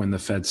starts when the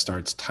Fed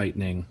starts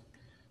tightening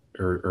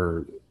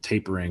or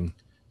tapering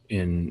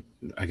in,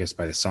 I guess,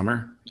 by the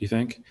summer, do you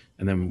think?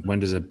 And then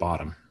when does it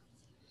bottom?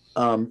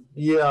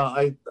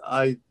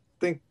 I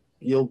think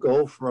you'll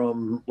go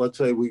from, let's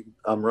say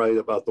I'm right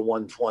about the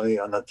 120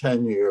 on the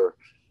 10-year.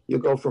 You'll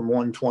go from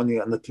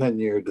 120 on the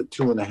 10-year to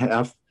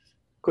 2.5.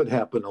 Could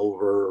happen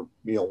over,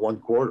 1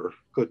 quarter.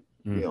 Could,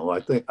 I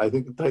think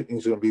the tightening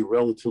is going to be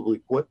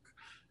relatively quick.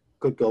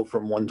 Could go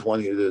from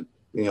 120 to,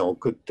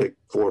 could take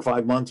 4 or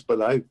 5 months.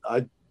 But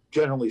I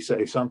generally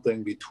say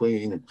something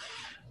between,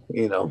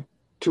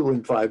 2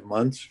 and 5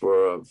 months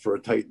for a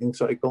tightening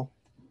cycle,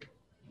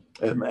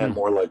 and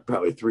more like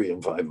probably 3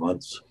 and 5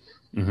 months.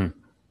 And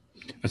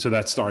so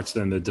that starts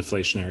then the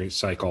deflationary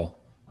cycle.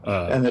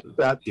 And if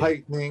that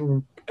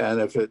tightening,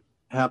 and if it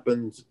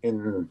happens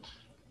in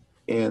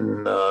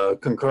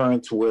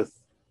concurrence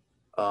with,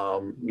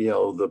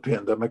 the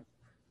pandemic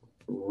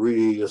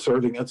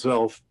reasserting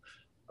itself,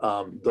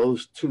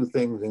 those two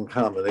things in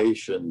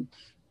combination,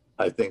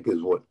 I think,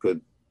 is what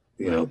could,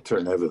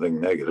 turn everything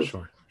negative.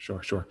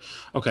 Sure.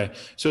 Okay.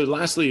 So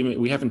lastly,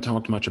 we haven't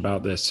talked much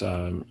about this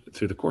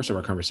through the course of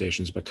our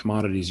conversations, but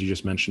commodities, you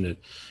just mentioned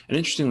it. And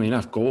interestingly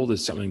enough, gold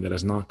is something that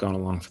has not gone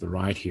along for the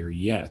ride here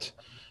yet.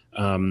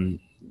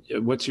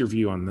 What's your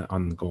view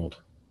on gold?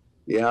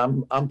 Yeah,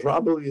 I'm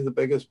probably the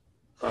biggest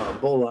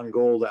bull on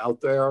gold out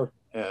there.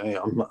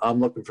 I'm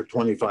looking for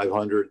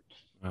 2,500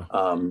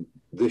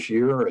 this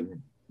year,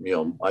 and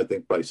I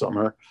think by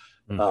summer.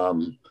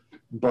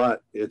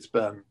 But it's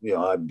been,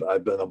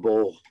 I've been a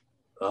bull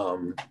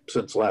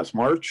since last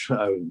March.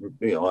 I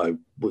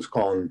was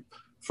calling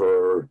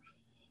for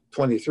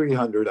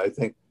 2,300, I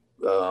think,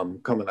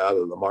 coming out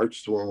of the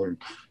March swoon,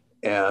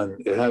 and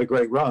it had a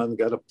great run,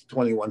 got up to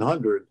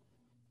 2,100,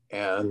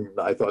 and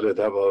I thought it'd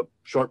have a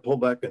short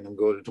pullback and then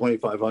go to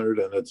 2,500,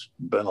 and it's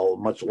been a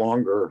much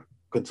longer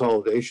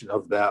consolidation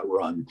of that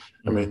run.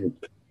 I mean,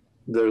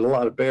 there's a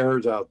lot of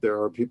bears out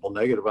there, or people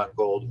negative on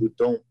gold, who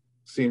don't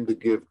seem to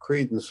give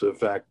credence to the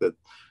fact that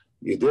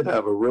you did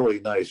have a really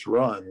nice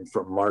run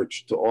from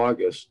March to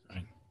August.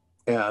 Right.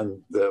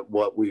 And that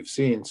what we've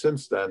seen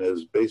since then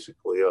is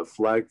basically a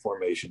flag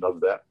formation of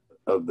that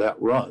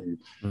run.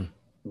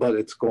 But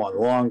it's gone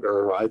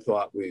longer. I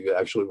thought we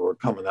actually were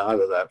coming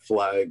out of that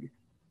flag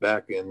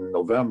back in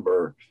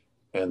November,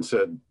 and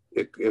said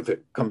if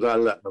it comes out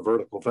of that in a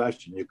vertical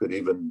fashion, you could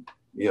even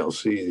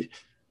see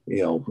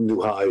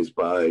new highs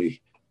by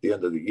the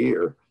end of the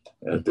year.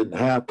 And it didn't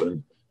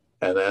happen.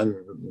 And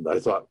then I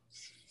thought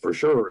for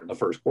sure in the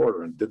first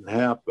quarter, and it didn't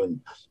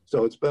happen.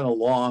 So it's been a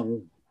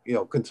long,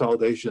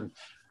 consolidation.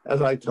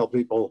 As I tell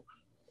people,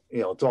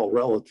 it's all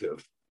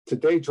relative. To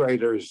day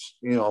traders,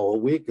 a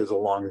week is a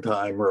long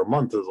time, or a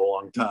month is a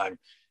long time.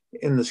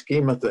 In the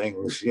scheme of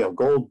things,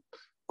 gold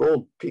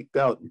peaked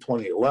out in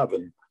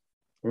 2011,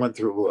 went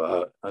through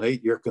an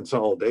 8-year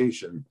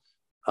consolidation,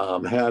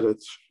 had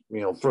its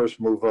first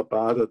move up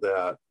out of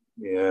that,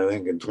 I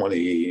think in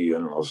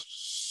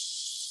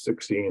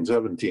 2016,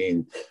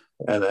 17,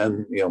 and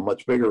then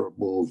much bigger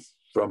move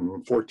from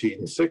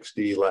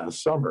 1460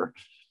 last summer.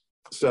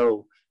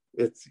 So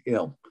it's,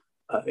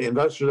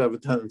 investors have a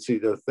tendency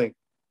to think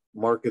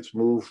markets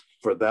move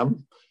for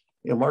them.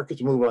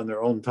 Markets move on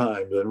their own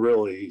time, and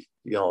really,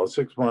 a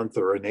 6 month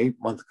or an 8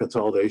 month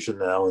consolidation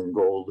now in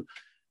gold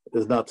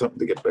is not something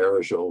to get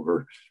bearish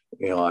over.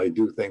 I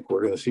do think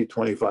we're going to see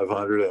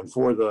 2,500, and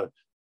for the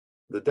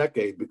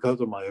decade, because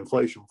of my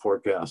inflation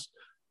forecast,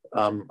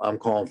 I'm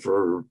calling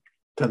for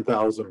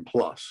 10,000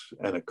 plus,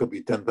 and it could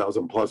be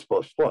 10,000 plus.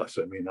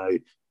 I mean, I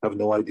have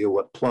no idea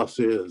what plus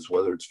is,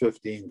 whether it's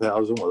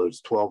 15,000, whether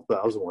it's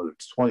 12,000, whether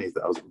it's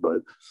 20,000.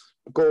 But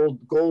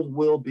gold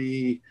will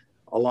be,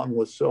 along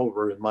with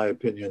silver, in my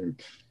opinion,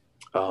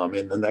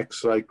 in the next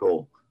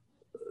cycle,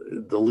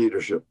 the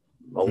leadership,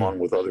 along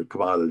with other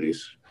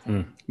commodities.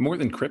 More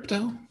than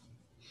crypto?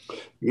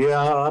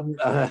 Yeah,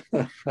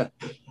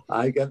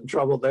 I get in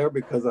trouble there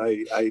because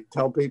I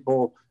tell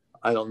people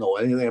I don't know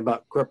anything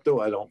about crypto.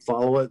 I don't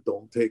follow it.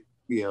 Don't take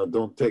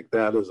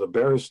that as a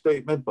bearish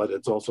statement, but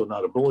it's also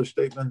not a bullish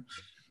statement.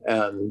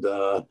 And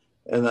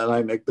then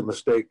I make the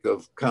mistake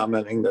of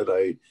commenting that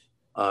I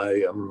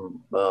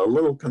am a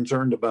little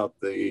concerned about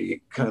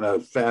the kind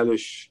of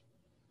faddish,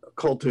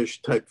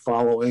 cultish type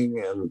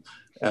following, and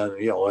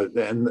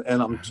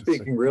I'm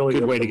speaking really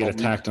good way to get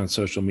attacked on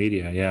social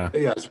media. Yeah.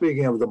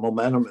 Speaking of the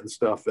momentum and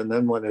stuff, and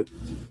then when it,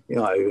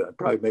 I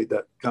probably made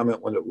that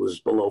comment when it was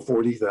below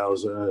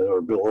 40,000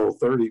 or below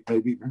 30,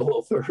 maybe even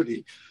below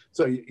 30.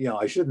 So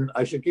I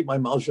should keep my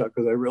mouth shut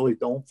because I really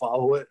don't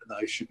follow it, and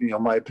I should,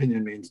 my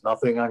opinion means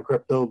nothing on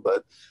crypto,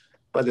 but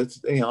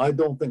it's, I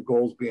don't think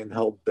gold's being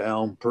held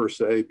down per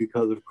se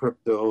because of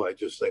crypto. I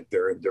just think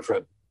they're in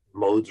different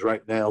modes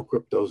right now.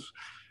 Crypto's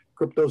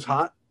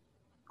hot.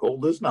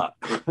 Gold is not.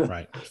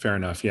 Right. Fair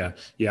enough. Yeah.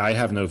 I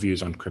have no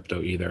views on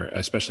crypto either,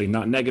 especially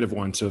not negative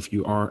ones. So if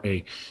you are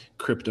a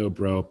crypto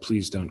bro,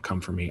 please don't come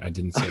for me. I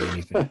didn't say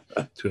anything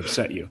to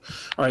upset you.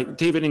 All right,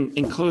 David,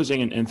 in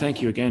closing, and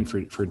thank you again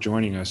for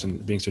joining us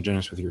and being so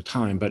generous with your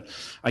time. But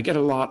I get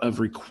a lot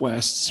of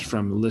requests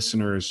from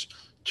listeners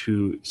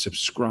to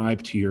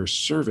subscribe to your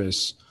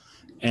service.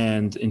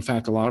 And in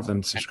fact, a lot of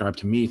them subscribe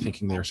to me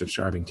thinking they're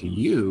subscribing to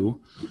you,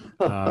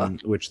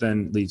 which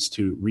then leads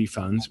to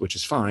refunds, which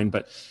is fine.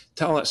 But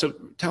tell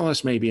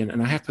us maybe,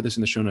 and I have put this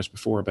in the show notes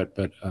before, but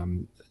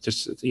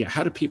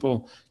how do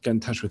people get in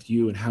touch with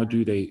you, and how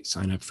do they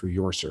sign up for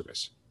your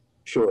service?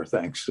 Sure,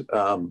 thanks.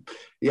 I'm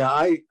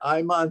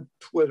on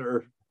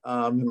Twitter.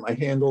 My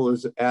handle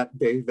is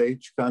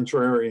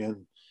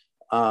 @DaveHContrarian,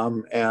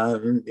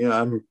 and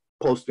I'm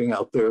posting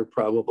out there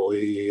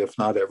probably, if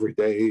not every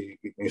day,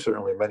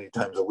 certainly many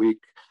times a week,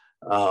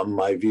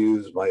 my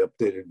views, my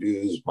updated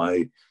views,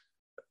 my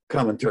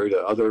commentary to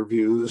other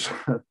views.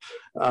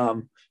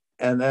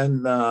 And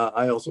then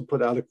I also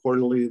put out a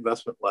quarterly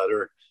investment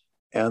letter.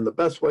 And the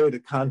best way to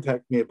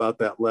contact me about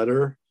that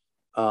letter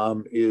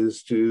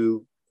is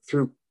through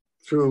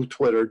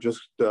Twitter,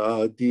 just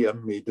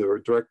DM me or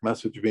direct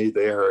message me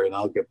there, and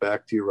I'll get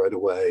back to you right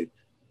away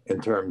in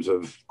terms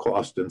of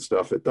cost and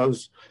stuff. It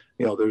does,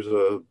 there's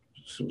a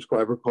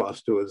subscriber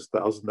cost to it is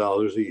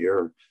 $1,000 a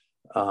year.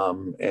 I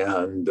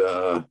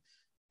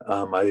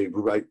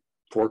write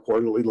 4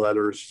 quarterly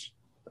letters.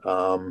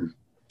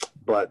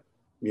 But,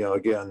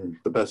 again,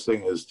 the best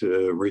thing is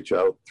to reach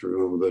out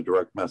through the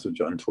direct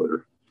message on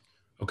Twitter.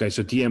 Okay,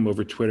 so DM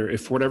over Twitter.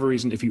 If for whatever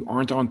reason, if you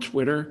aren't on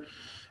Twitter,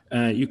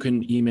 you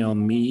can email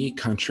me,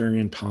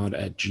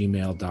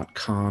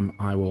 contrarianpod@gmail.com.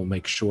 I will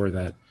make sure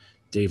that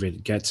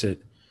David gets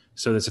it.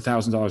 So that's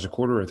 $1,000 a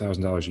quarter or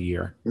 $1,000 a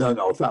year? No,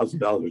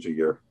 $1,000 a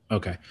year.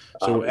 Okay.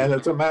 So and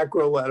it's a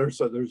macro letter,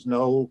 so there's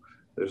no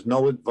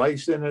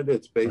advice in it.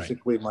 It's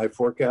basically my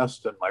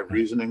forecast and my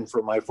reasoning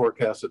for my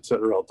forecast, et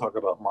cetera. I'll talk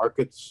about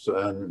markets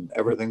and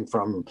everything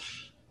from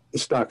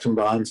stocks and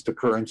bonds to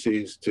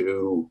currencies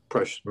to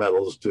precious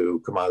metals to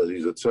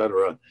commodities, et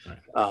cetera.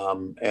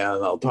 And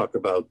I'll talk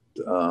about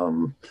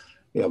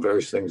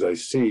various things I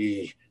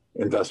see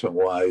investment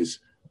wise,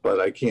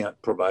 but I can't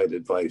provide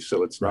advice.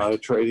 So it's not a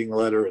trading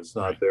letter. It's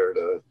not there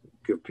to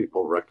give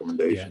people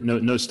recommendations. Yeah,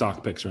 no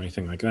stock picks or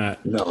anything like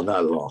that. No,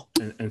 not at all.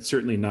 And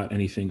certainly not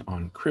anything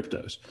on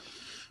cryptos.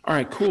 All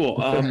right, cool.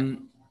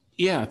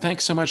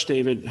 Thanks so much,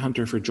 David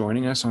Hunter, for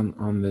joining us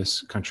on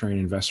this Contrarian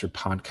Investor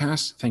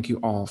podcast. Thank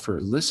you all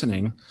for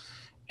listening,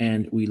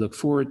 and we look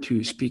forward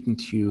to speaking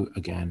to you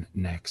again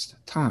next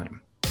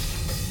time.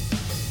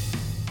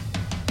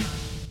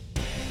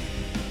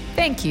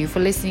 Thank you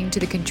for listening to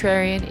the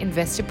Contrarian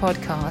Investor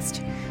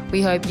Podcast.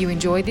 We hope you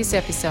enjoyed this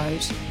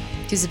episode.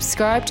 To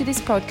subscribe to this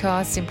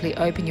podcast, simply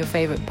open your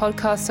favorite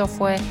podcast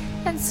software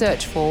and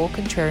search for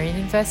Contrarian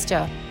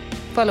Investor.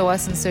 Follow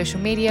us on social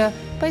media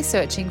by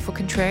searching for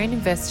Contrarian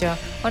Investor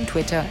on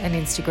Twitter and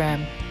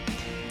Instagram.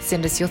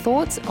 Send us your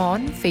thoughts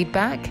on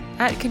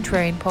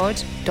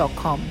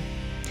feedback@contrarianpod.com.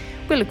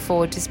 We look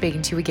forward to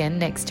speaking to you again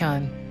next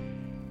time.